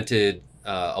prevented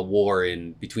a war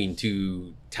in between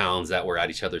two towns that were at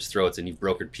each other's throats and you've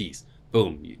brokered peace,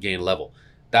 boom, you gain a level.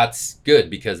 That's good,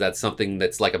 because that's something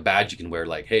that's like a badge you can wear,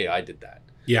 like, hey, I did that.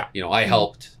 Yeah. I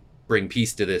helped bring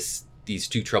peace to these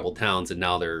two troubled towns, and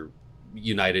now they're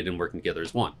united and working together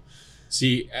as one.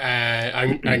 See,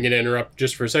 I'm going to interrupt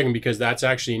just for a second, because that's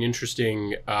actually an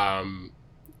interesting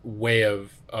way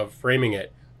of framing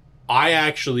it. I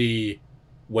actually,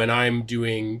 when I'm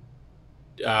doing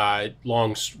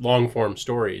long form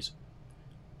stories,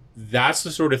 that's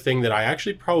the sort of thing that I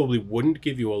actually probably wouldn't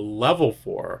give you a level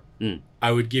for.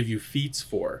 I would give you feats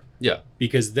for. Yeah.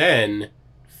 Because then,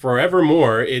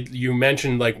 forevermore, you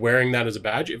mentioned like wearing that as a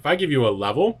badge. If I give you a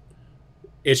level,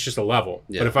 it's just a level.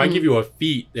 Yeah. But if I give you a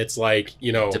feat that's like,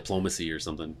 diplomacy or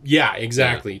something. Yeah,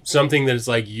 exactly. Yeah. Something that's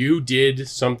like, you did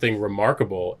something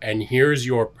remarkable and here's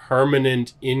your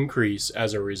permanent increase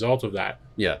as a result of that.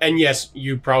 Yeah. And yes,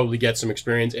 you probably get some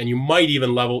experience and you might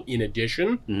even level in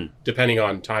addition, depending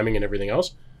on timing and everything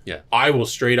else. Yeah. I will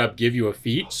straight up give you a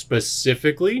feat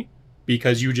specifically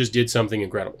because you just did something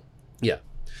incredible. Yeah.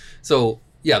 So,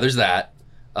 yeah, there's that.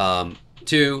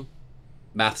 2,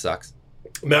 math sucks.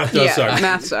 Math does suck.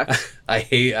 Math sucks.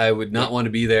 I would not want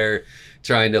to be there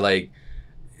trying to, like,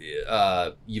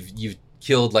 you've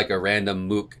killed like a random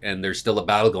mook and there's still a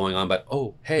battle going on, but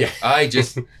hey,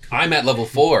 I'm at level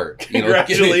 4.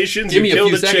 Congratulations, give me a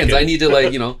few seconds. Chicken. I need to,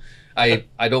 like, I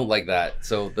don't like that.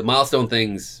 So the milestone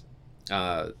things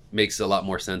makes a lot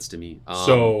more sense to me.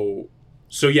 So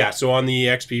on the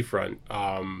XP front,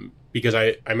 because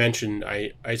I mentioned,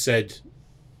 I said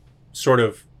sort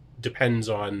of depends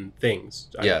on things.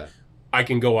 Yeah. I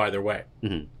can go either way.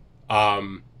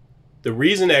 Mm-hmm. The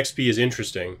reason XP is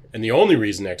interesting, and the only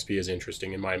reason XP is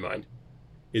interesting in my mind,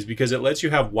 is because it lets you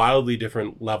have wildly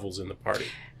different levels in the party.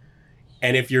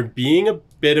 And if you're being a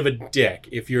bit of a dick,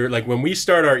 if you're like, when we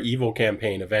start our evil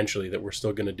campaign eventually that we're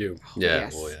still going to do. Yeah.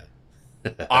 Yes. Oh, yeah.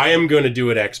 I am going to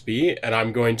do it XP, and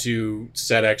I'm going to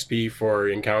set XP for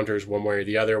encounters one way or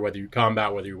the other, whether you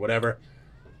combat, whether you whatever.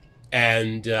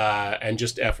 And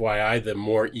just FYI, the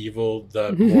more evil,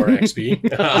 the more XP.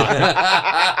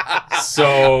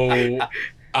 So,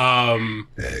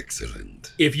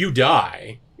 excellent. If you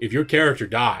die, if your character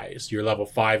dies, your level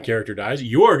 5 character dies,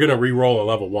 you are going to re-roll a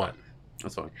level 1.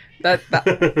 That's fine.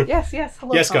 Yes.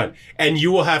 Hello, yes, Colin. God. And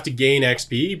you will have to gain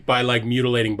XP by like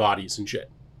mutilating bodies and shit.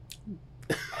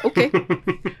 Okay.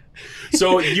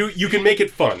 So you can make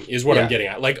it fun, is what I'm getting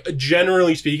at. Like,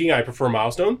 generally speaking, I prefer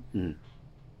Milestone.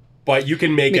 But you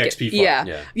can make XP fun.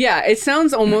 Yeah. It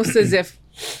sounds almost as if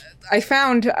I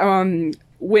found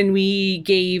when we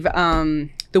gave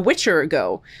The Witcher a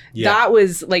go, Yeah. that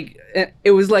was like,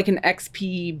 it was like an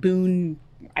XP boon.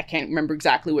 I can't remember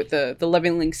exactly what the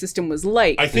leveling system was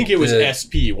like. I think it was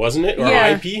SP, wasn't it? Or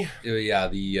Yeah. IP? Yeah,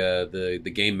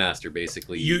 the game master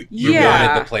basically. You Yeah.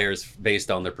 wanted the players based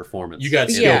on their performance. You got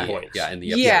in skill the- points. Yeah, in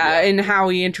the episode, Yeah, and how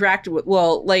he interacted with,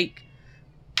 well, like,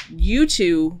 you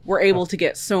two were able to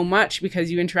get so much because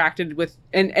you interacted with,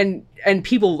 and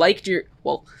people liked your,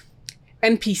 well,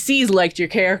 NPCs liked your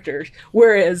characters,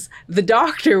 whereas the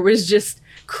doctor was just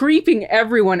creeping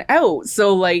everyone out.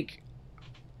 So, like,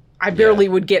 I barely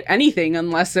would get anything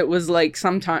unless it was like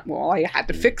sometime, well, I had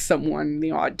to fix someone the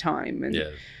odd time. And Yeah.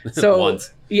 so,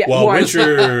 Once. yeah, Well, once.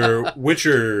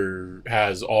 Witcher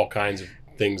has all kinds of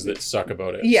things that suck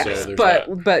about it. Yes, so there's but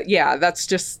that. but yeah, that's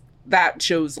just, that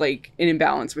shows like an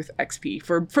imbalance with XP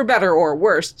for better or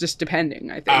worse, just depending.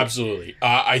 I think. Absolutely.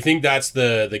 I think that's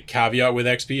the caveat with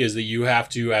XP is that you have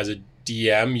to, as a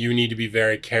DM, you need to be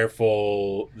very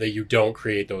careful that you don't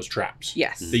create those traps.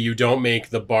 Yes. That you don't make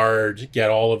the bard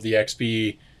get all of the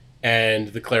XP and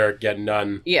the cleric get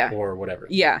none. Yeah. Or whatever.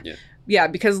 Yeah. Yeah,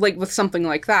 because like with something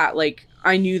like that, like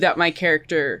I knew that my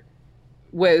character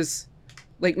was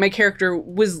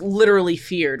literally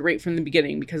feared right from the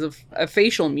beginning because of a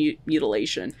facial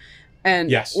mutilation.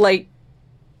 And Yes. like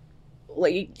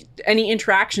any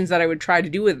interactions that I would try to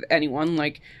do with anyone,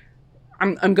 like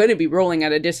I'm going to be rolling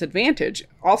at a disadvantage.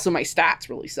 Also, my stats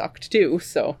really sucked too.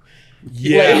 So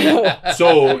Yeah.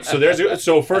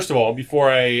 So first of all, before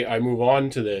I move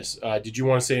on to this, did you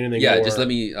want to say anything? Yeah, more? just let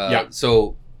me.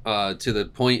 So to the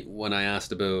point when I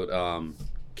asked about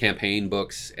campaign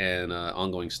books and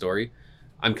ongoing story,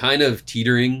 I'm kind of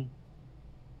teetering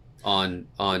on.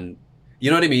 You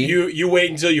know what I mean? You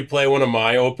wait until you play one of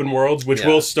my open worlds, which Yeah.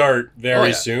 will start very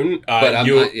yeah. soon. But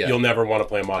You'll never want to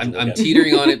play a module I'm again.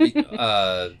 teetering on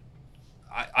it.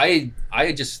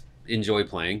 I just enjoy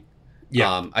playing.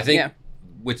 Yeah. I think Yeah.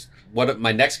 what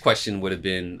my next question would have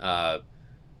been,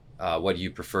 what do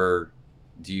you prefer?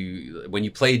 When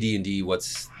you play D&D,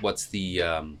 what's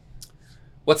the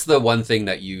one thing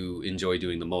that you enjoy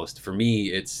doing the most? For me,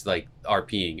 it's like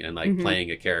RPing and like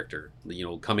playing a character. You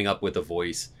know, coming up with a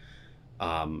voice,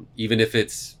 even if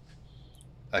it's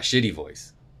a shitty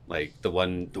voice. Like the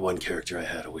one character I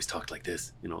had always talked like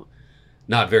this. You know,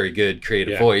 not very good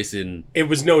creative voice. And It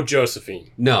was no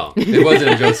Josephine. no, it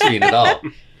wasn't a Josephine at all.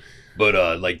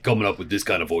 But like coming up with this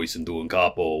kind of voice and doing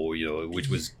capo, you know, which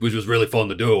was really fun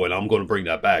to do, and I'm going to bring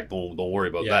that back. Don't worry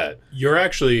about that. You're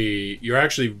actually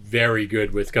very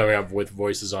good with coming up with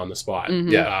voices on the spot.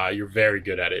 Yeah. You're very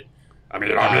good at it. I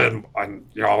mean,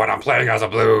 when I'm playing as a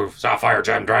blue Sapphire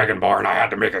Gem Dragonborn, I had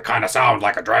to make it kind of sound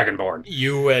like a Dragonborn.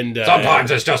 You and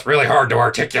Sometimes it's just really hard to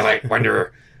articulate when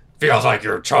feels like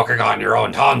you're choking on your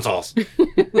own tonsils.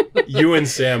 you and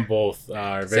Sam both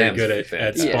are very Sam's good at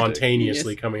fantastic.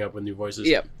 spontaneously coming up with new voices.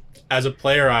 Yep. As a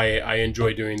player, I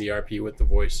enjoy doing the RP with the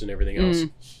voice and everything else.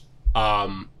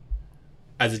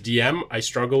 As a DM, I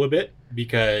struggle a bit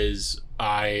because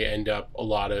I end up a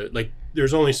lot of like.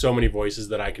 There's only so many voices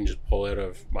that I can just pull out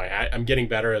of my hat. I'm getting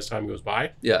better as time goes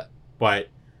by. Yeah. But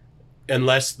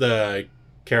unless the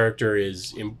character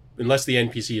unless the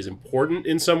NPC is important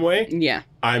in some way, Yeah.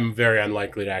 I'm very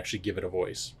unlikely to actually give it a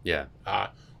voice. Yeah.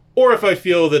 Or if I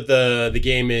feel that the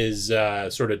game is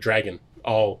sort of dragon,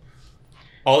 I'll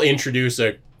introduce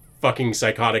a fucking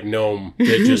psychotic gnome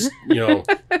that just You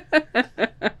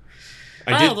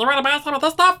want to buy some of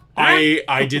this stuff?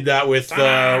 I did that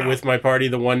with my party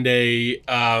the one day.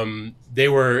 They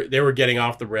were getting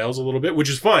off the rails a little bit, which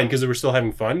is fine because they were still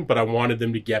having fun. But I wanted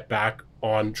them to get back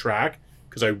on track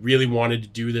because I really wanted to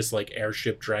do this like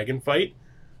airship dragon fight.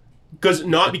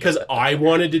 Not because I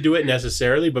wanted to do it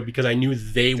necessarily, but because I knew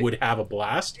they would have a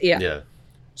blast. Yeah. Yeah.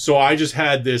 So I just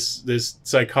had this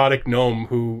psychotic gnome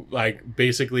who like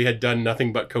basically had done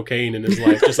nothing but cocaine in his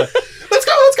life, just like let's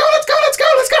go.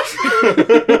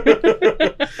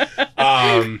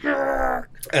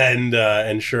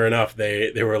 And sure enough,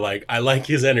 they were like, I like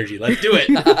his energy, let's do it.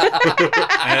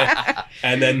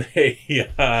 and then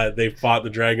they fought the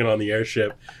dragon on the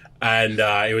airship. And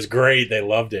it was great. They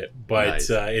loved it. But Nice.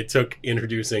 It took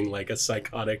introducing like a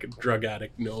psychotic drug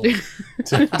addict gnome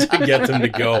to get them to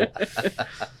go.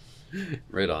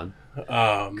 Right on.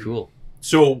 Cool.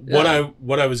 So what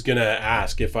I was gonna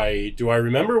ask, do I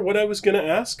remember what I was gonna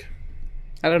ask?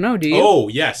 I don't know. Do you? Oh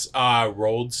yes,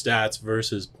 rolled stats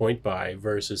versus point buy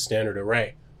versus standard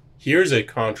array. Here's a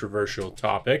controversial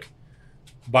topic.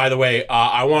 By the way,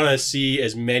 I want to see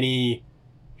as many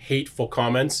hateful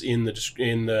comments in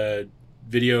the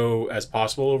video as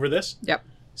possible over this. Yep.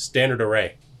 Standard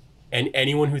array, and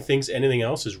anyone who thinks anything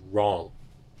else is wrong.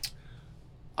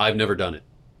 I've never done it.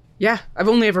 Yeah, I've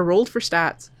only ever rolled for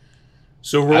stats.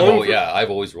 So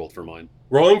I've always rolled for mine.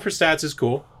 rolling for stats is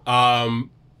cool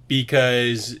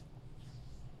because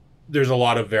there's a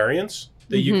lot of variance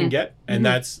that you can get, and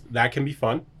that can be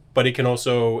fun. But it can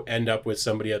also end up with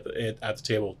somebody at the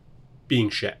table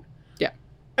being shit. Yeah,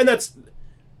 and that's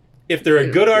if they're a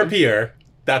good RPer,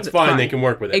 that's fine. They can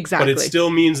work with it. Exactly. But it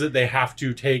still means that they have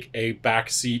to take a back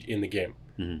seat in the game.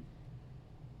 Mm-hmm.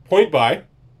 Point buy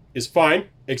is fine,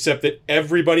 except that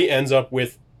everybody ends up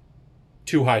with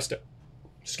too high stat.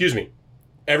 Excuse me.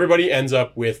 Everybody ends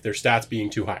up with their stats being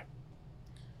too high.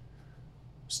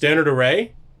 Standard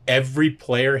array, every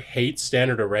player hates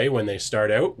standard array when they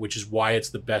start out, which is why it's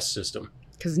the best system.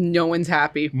 Because no one's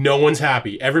happy. No one's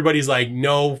happy. Everybody's like,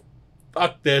 no,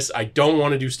 fuck this. I don't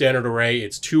want to do standard array.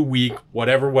 It's too weak.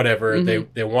 Whatever.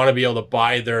 They want to be able to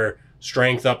buy their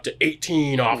strength up to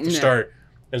 18 off the start.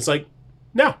 And it's like,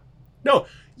 no.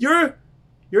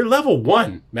 You're level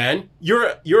 1, man.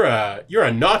 You're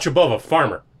a notch above a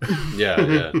farmer.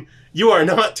 Yeah. You are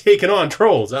not taking on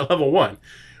trolls at level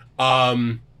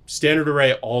 1. Standard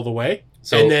array all the way.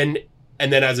 So and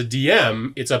then as a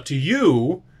DM, it's up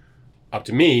to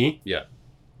me,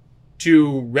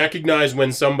 to recognize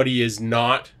when somebody is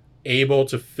not able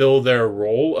to fill their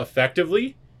role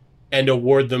effectively and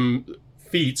award them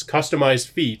customized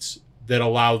feats that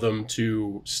allow them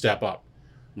to step up.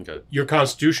 Okay. Your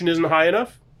constitution isn't high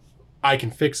enough. I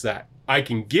can fix that. I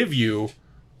can give you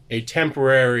a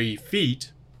temporary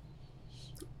feat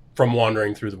from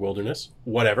wandering through the wilderness,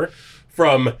 whatever,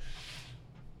 from,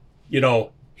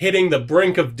 hitting the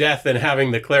brink of death and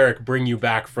having the cleric bring you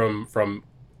back from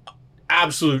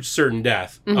absolute certain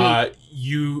death.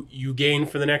 You gain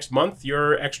for the next month,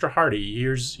 you're extra hardy.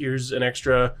 Here's an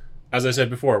extra, as I said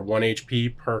before, 1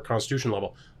 HP per constitution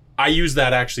level. I use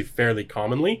that actually fairly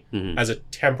commonly as a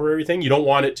temporary thing. You don't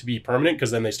want it to be permanent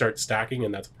because then they start stacking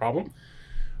and that's a problem.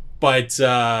 But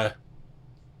for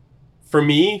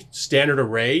me, standard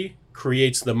array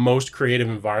creates the most creative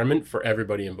environment for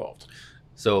everybody involved.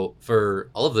 So for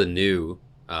all of the new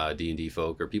D&D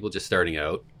folk or people just starting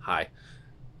out,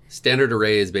 standard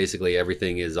array is basically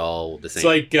everything is all the same.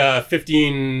 It's like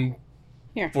 15.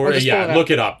 Here,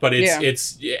 Look it up. But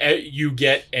it's you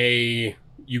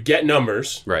get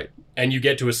numbers, right? And you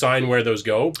get to assign where those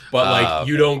go. But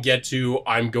you don't get to,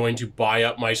 I'm going to buy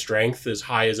up my strength as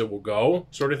high as it will go,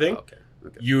 sort of thing. Okay.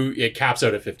 It caps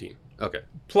out at 15. Okay.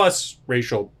 Plus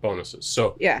racial bonuses.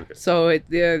 So So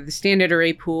the standard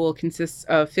array pool consists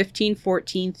of 15,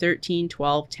 14, 13,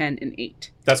 12, 10, and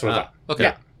 8. That's what I thought. Okay.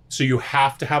 Yeah. So you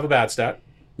have to have a bad stat.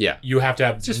 Yeah. You have to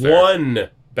have just one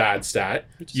bad stat.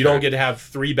 You fair. don't get to have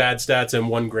 3 bad stats and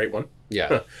 1 great one.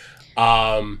 Yeah.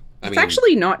 It's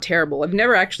actually not terrible. I've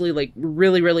never actually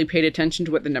really paid attention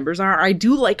to what the numbers are. I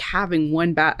do like having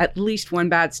at least one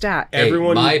bad stat.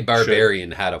 My barbarian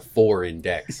had a 4 in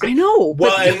dex. I know.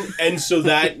 Well, and so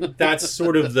that's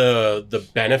sort of the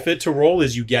benefit to roll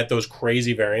is you get those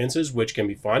crazy variances, which can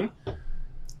be fun.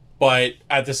 But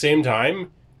at the same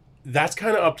time, that's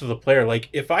kind of up to the player. Like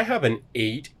if I have an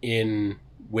 8 in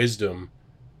wisdom,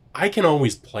 I can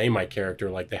always play my character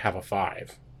like they have a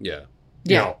 5. Yeah.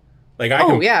 Like I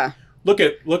can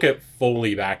look at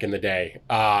Foley back in the day.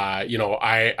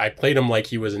 I played him like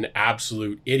he was an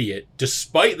absolute idiot,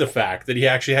 despite the fact that he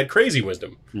actually had crazy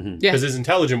wisdom because his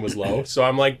intelligence was low. So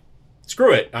I'm like,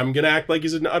 screw it, I'm gonna act like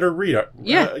he's an utter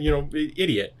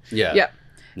idiot. Yeah.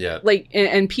 Like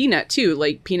and Peanut too.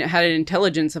 Like Peanut had an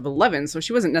intelligence of 11, so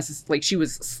she wasn't necessarily she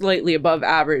was slightly above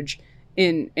average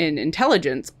in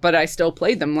intelligence, but I still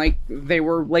played them like they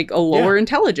were like a lower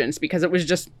intelligence because it was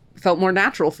just felt more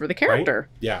natural for the character.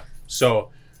 Right? Yeah. So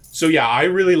I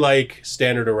really like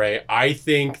standard array. I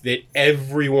think that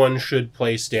everyone should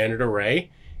play standard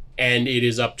array, and it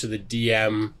is up to the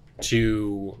DM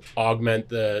to augment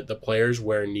the players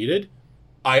where needed.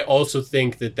 I also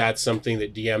think that that's something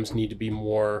that DMs need to be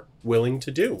more willing to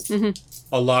do.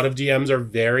 A lot of DMs are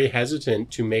very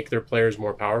hesitant to make their players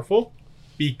more powerful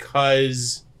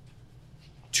because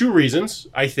 2 reasons,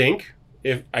 I think.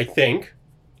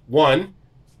 One,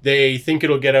 they think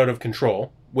it'll get out of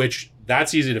control, which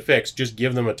that's easy to fix. Just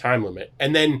give them a time limit.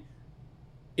 And then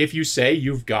if you say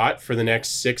you've got for the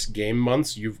next 6 game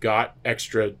months, you've got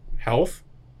extra health,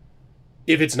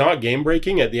 if it's not game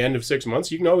breaking at the end of 6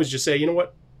 months, you can always just say, you know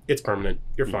what? It's permanent.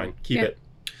 You're fine. Keep it.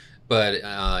 But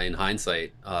in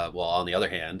hindsight, on the other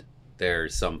hand,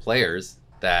 there's some players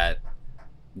that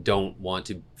don't want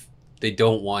to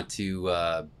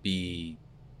be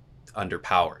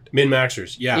underpowered.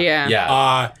 Min-maxers.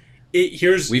 Yeah.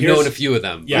 We've known a few of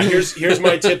them. Yeah, here's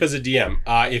my tip as a DM.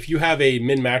 If you have a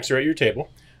min-maxer at your table,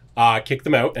 kick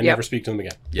them out and Yep. never speak to them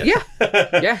again. Yeah.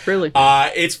 Yeah, really.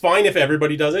 It's fine if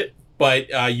everybody does it, but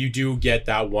you do get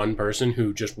that one person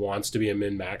who just wants to be a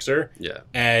min-maxer, Yeah.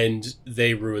 and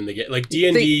they ruin the game. Like,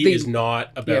 D&D They- is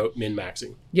not about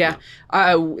min-maxing. Yeah.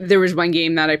 There was one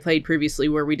game that I played previously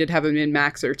where we did have a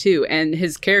min-maxer too, and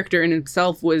his character in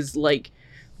himself was like,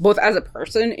 both as a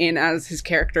person and as his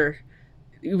character,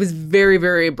 he was very,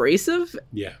 very abrasive,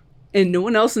 Yeah. and no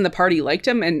one else in the party liked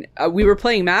him. And we were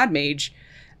playing Mad Mage,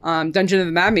 Dungeon of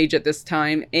the Mad Mage at this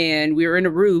time, and we were in a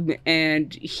room,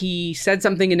 and he said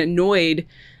something and annoyed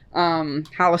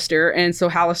Hallister, and so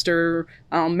Hallister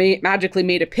magically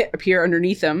made a pit appear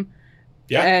underneath him,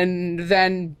 Yeah. and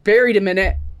then buried him in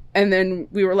it, and then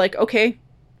we were like, okay,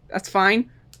 that's fine.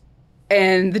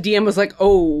 And the DM was like,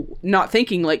 oh, not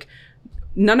thinking, like,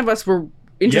 none of us were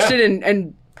interested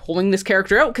in pulling this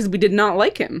character out because we did not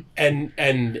like him. And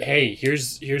hey,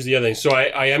 here's the other thing. So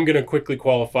I am going to quickly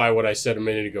qualify what I said a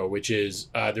minute ago, which is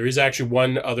there is actually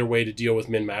one other way to deal with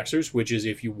min-maxers, which is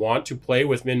if you want to play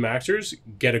with min-maxers,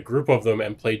 get a group of them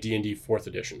and play D&D 4th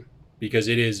edition, because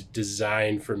it is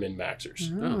designed for min-maxers.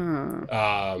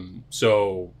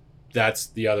 So that's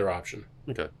the other option.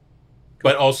 Okay.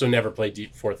 But also never play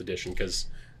 4th edition, because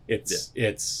it's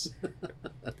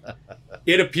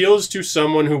it appeals to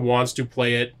someone who wants to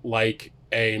play it like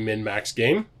a min-max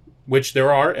game, which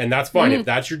there are, and that's fine. If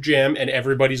that's your jam and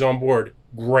everybody's on board,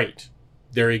 great.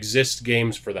 There exist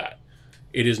games for that.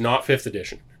 It is not 5th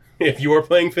edition. If you are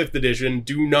playing 5th edition,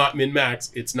 do not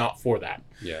min-max. It's not for that.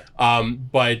 Yeah.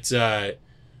 But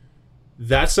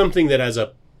that's something that as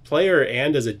a player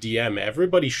and as a DM,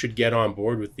 everybody should get on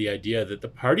board with the idea that the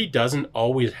party doesn't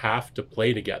always have to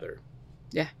play together.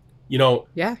 Yeah. You know,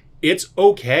 Yeah. it's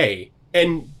okay.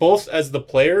 And both as the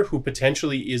player who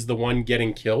potentially is the one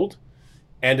getting killed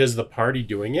and as the party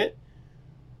doing it,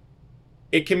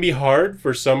 it can be hard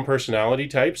for some personality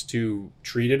types to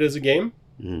treat it as a game.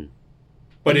 Mm.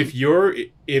 But if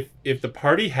the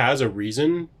party has a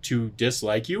reason to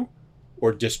dislike you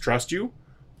or distrust you,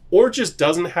 or just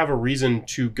doesn't have a reason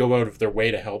to go out of their way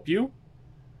to help you,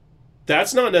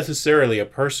 that's not necessarily a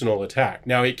personal attack.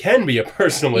 Now, it can be a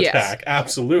personal Yes. attack,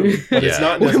 absolutely, but it's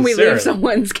not necessarily. When we leave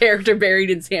someone's character buried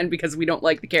in sand because we don't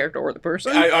like the character or the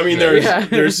person. I mean, Yeah.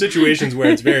 there's situations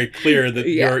where it's very clear that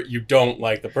Yeah. you don't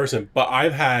like the person. But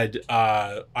I've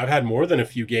had more than a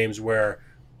few games where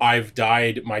I've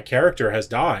died. My character has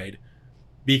died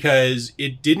because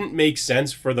it didn't make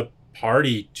sense for the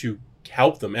party to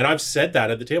help them. And I've said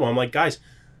that at the table. I'm like, guys,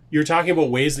 you're talking about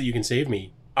ways that you can save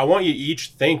me. I want you each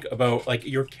think about like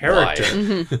your character.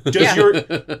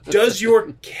 Mhm. Does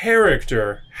your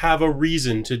character have a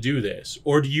reason to do this,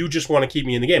 or do you just want to keep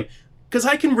me in the game? Because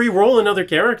I can re-roll another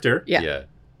character. Yeah. Yeah.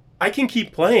 I can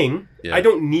keep playing. Yeah. I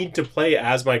don't need to play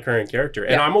as my current character,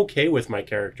 and Yeah. I'm okay with my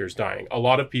characters dying. A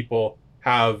lot of people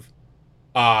have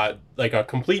like a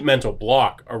complete mental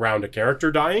block around a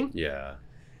character dying. Yeah.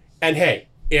 And hey,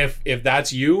 if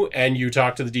that's you and you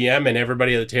talk to the DM and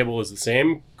everybody at the table is the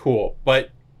same, cool. But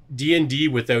D&D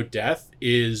without death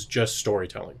is just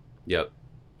storytelling. Yep.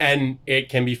 And it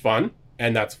can be fun,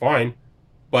 and that's fine.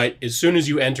 But as soon as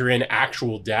you enter in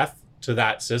actual death to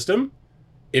that system,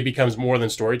 it becomes more than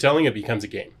storytelling. It becomes a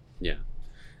game. Yeah.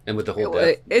 And with the whole Well,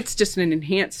 death. it's just an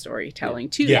enhanced storytelling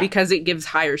too, Yeah. because it gives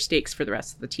higher stakes for the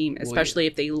rest of the team, yeah. especially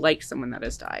if they like someone that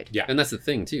has died. Yeah. And that's the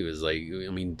thing too, is like,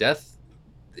 I mean, death,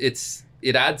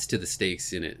 it adds to the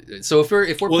stakes in it. So if we're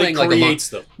playing it like creates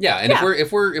them. yeah, and Yeah.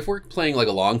 if we're playing like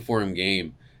a long form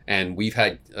game, and we've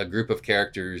had a group of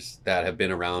characters that have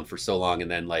been around for so long,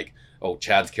 and then like, oh,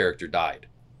 Chad's character died,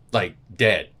 like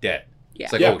dead. Yeah.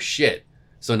 It's like, Yeah. oh shit.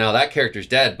 So now that character's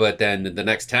dead, but then the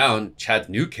next town, Chad's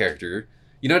new character.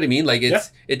 You know what I mean? Like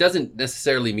it doesn't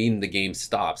necessarily mean the game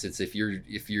stops. It's if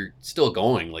you're still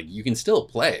going, like you can still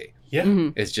play. Yeah.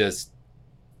 Mhm. It's just,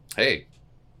 hey,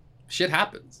 shit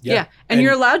happens. Yeah. And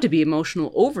you're allowed to be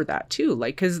emotional over that too,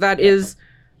 like, because that is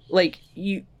like,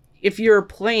 you, if you're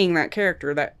playing that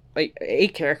character, that like a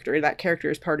character, that character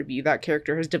is part of you, that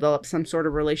character has developed some sort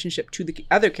of relationship to the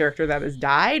other character that has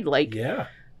died, like Yeah.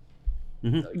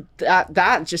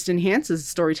 that just enhances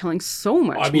storytelling so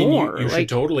much I mean, more. you like, should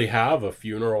totally have a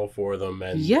funeral for them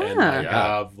and, Yeah. and like, Yeah.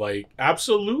 have like,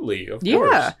 absolutely, of Yeah.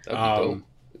 course. That'd be dope.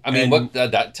 I mean, and- what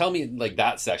that tell me like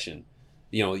that session.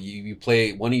 You know, you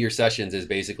play one of your sessions is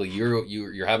basically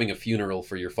you're having a funeral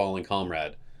for your fallen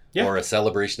comrade, Yeah. or a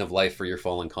celebration of life for your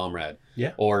fallen comrade,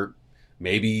 Yeah. or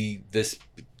maybe this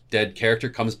dead character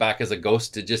comes back as a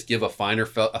ghost to just give a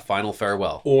final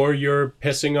farewell, Or you're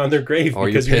pissing on their grave or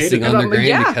you're because you hate pissing it. on their them. grave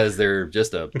Yeah. because they're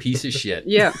just a piece of shit.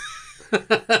 yeah.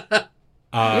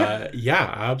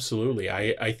 Yeah, absolutely.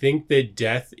 I think that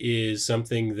death is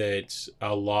something that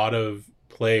a lot of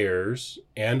players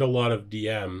and a lot of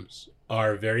DMs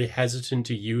are very hesitant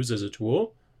to use as a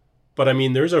tool. But I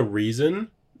mean, there's a reason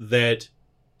that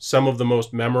some of the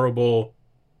most memorable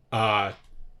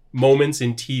moments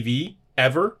in TV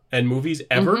ever and movies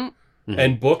ever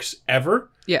and books ever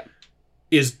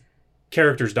is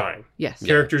characters dying. Yes.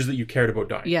 Characters that you cared about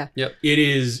dying. Yeah. Yep. It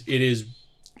is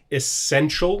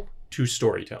essential to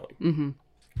storytelling. Mm-hmm.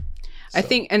 So. I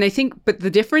think, but the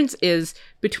difference is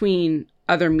between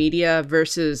other media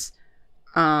versus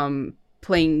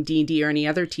playing D&D or any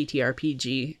other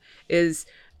TTRPG is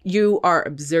you are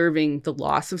observing the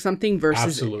loss of something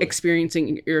versus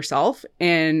experiencing it yourself.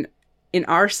 And in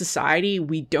our society,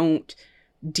 we don't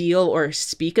deal or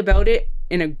speak about it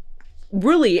in a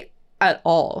really at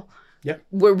all. Yeah,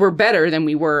 we're better than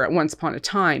we were once upon a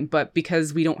time, but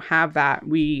because we don't have that,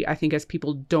 I think as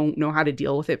people don't know how to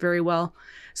deal with it very well.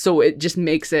 So it just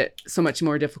makes it so much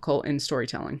more difficult in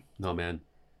storytelling. No, man.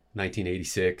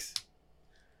 1986.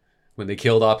 When they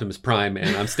killed Optimus Prime,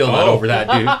 and I'm still not over that,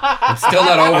 dude. I'm still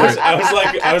not over it.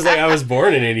 I was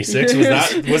born in 86. Was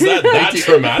that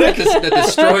traumatic? That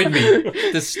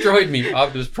destroyed me.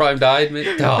 Optimus Prime died,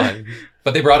 man. God.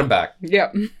 But they brought him back.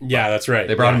 Yep. Yeah, that's right.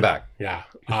 They brought him back. Yeah.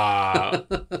 I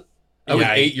was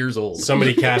 8 years old.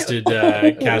 Somebody cast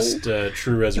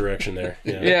True Resurrection there.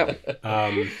 Yeah.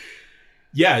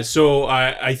 Yeah. So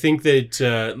I think that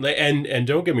and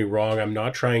don't get me wrong, I'm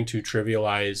not trying to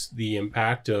trivialize the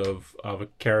impact of a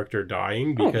character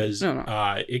dying because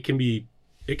it can be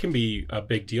a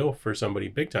big deal for somebody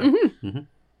big time. Mm-hmm. Mm-hmm.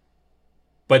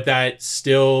 But that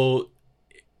still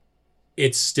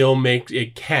it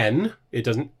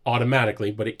doesn't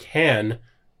automatically, but it can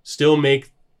still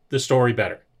make the story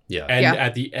better. Yeah. And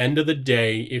at the end of the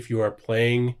day, if you are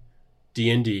playing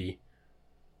D&D,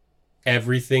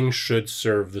 everything should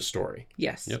serve the story.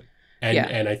 Yes. Yep.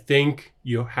 And I think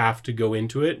you have to go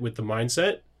into it with the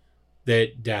mindset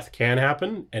that death can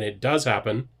happen, and it does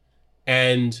happen,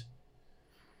 and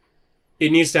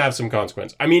it needs to have some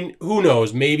consequence. I mean, who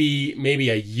knows? Maybe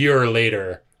a year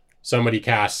later, somebody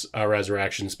casts a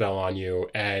resurrection spell on you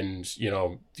and,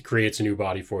 creates a new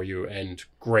body for you, and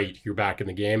great, you're back in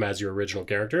the game as your original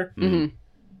character. Mm-hmm.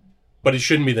 But it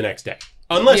shouldn't be the next day.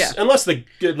 Unless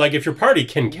if your party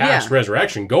can cast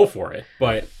resurrection, go for it.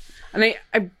 But I'm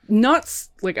not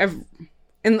like I've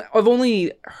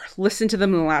only listened to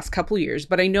them in the last couple of years,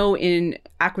 but I know in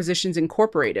Acquisitions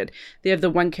Incorporated, they have the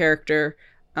one character,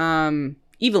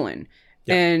 Evelyn,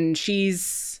 and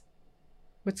she's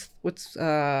what's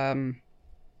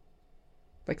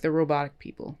like the robotic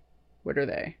people. What are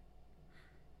they?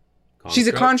 Construct? She's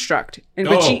a construct,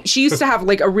 but she used to have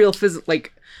like a real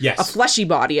a fleshy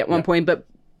body at one point, but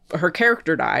her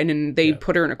character died and they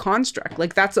put her in a construct.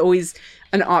 Like that's always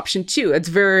an option too. It's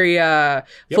very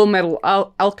Full Metal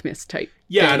Alchemist type.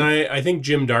 Yeah, thing. and I think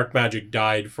Jim Darkmagic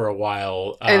died for a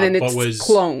while, and then but was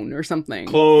clone or something.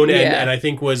 And I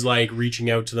think was like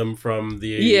reaching out to them from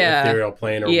the ethereal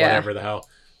plane or whatever the hell.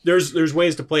 There's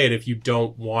ways to play it if you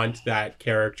don't want that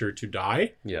character to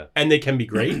die. Yeah, and they can be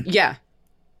great. Yeah.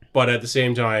 But at the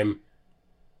same time,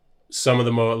 some of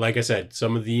the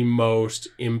most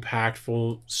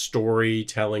impactful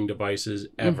storytelling devices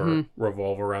ever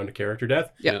revolve around a character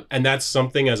death. Yeah. And that's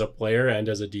something as a player and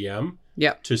as a DM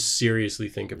to seriously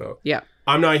think about. Yeah.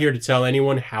 I'm not here to tell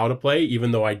anyone how to play,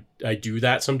 even though I do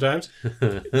that sometimes.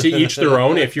 To each their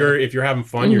own. If you're having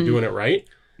fun, you're doing it right.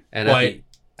 And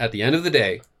at the end of the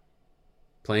day,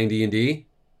 playing D&D,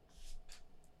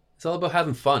 it's all about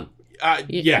having fun.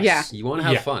 Yes. Yeah. You want to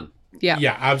have fun. Yeah.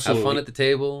 Yeah, absolutely. Have fun at the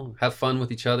table. Have fun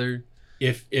with each other.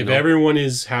 If everyone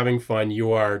is having fun,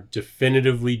 you are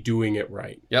definitively doing it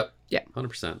right. Yep. Yeah.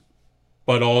 100%.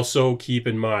 But also keep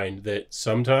in mind that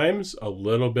sometimes a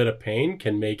little bit of pain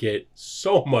can make it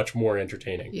so much more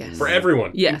entertaining for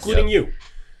everyone, including you.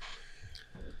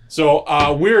 So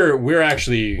we're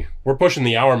pushing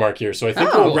the hour mark here. So I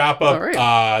think we'll wrap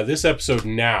up this episode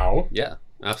now. Yeah,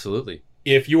 absolutely.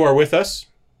 If you are with us,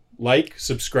 like,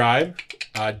 subscribe.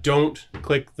 Don't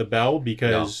click the bell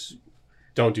because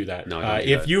don't do that. No, don't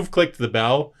do if that. you've clicked the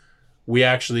bell,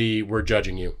 we're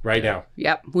judging you right now.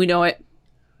 Yep, we know it.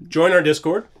 Join our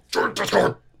Discord,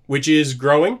 which is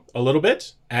growing a little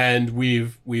bit, and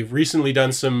we've recently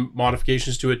done some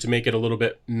modifications to it to make it a little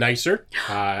bit nicer.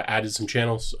 Added some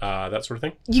channels, that sort of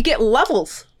thing. You get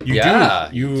levels.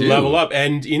 You level up,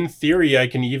 and in theory, I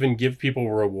can even give people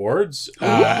rewards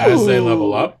as they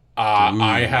level up.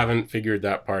 I haven't figured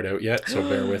that part out yet, so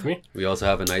bear with me. We also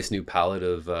have a nice new palette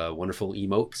of wonderful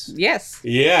emotes. Yes.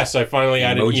 Yes, I finally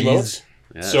added emotes.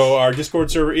 Yes. So our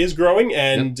Discord server is growing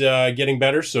and getting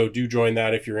better. So do join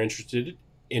that if you're interested.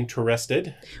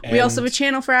 We also have a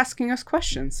channel for asking us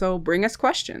questions, so bring us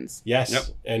questions.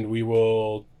 Yes, and we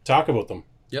will talk about them.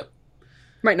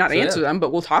 Might not answer them,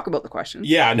 but we'll talk about the questions.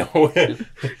 Yeah, no.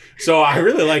 So I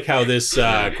really like how this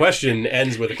question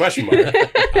ends with a question mark.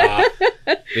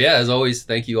 But yeah, as always,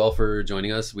 thank you all for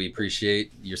joining us. We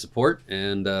appreciate your support,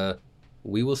 and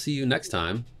we will see you next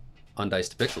time on Dice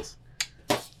to Pixels.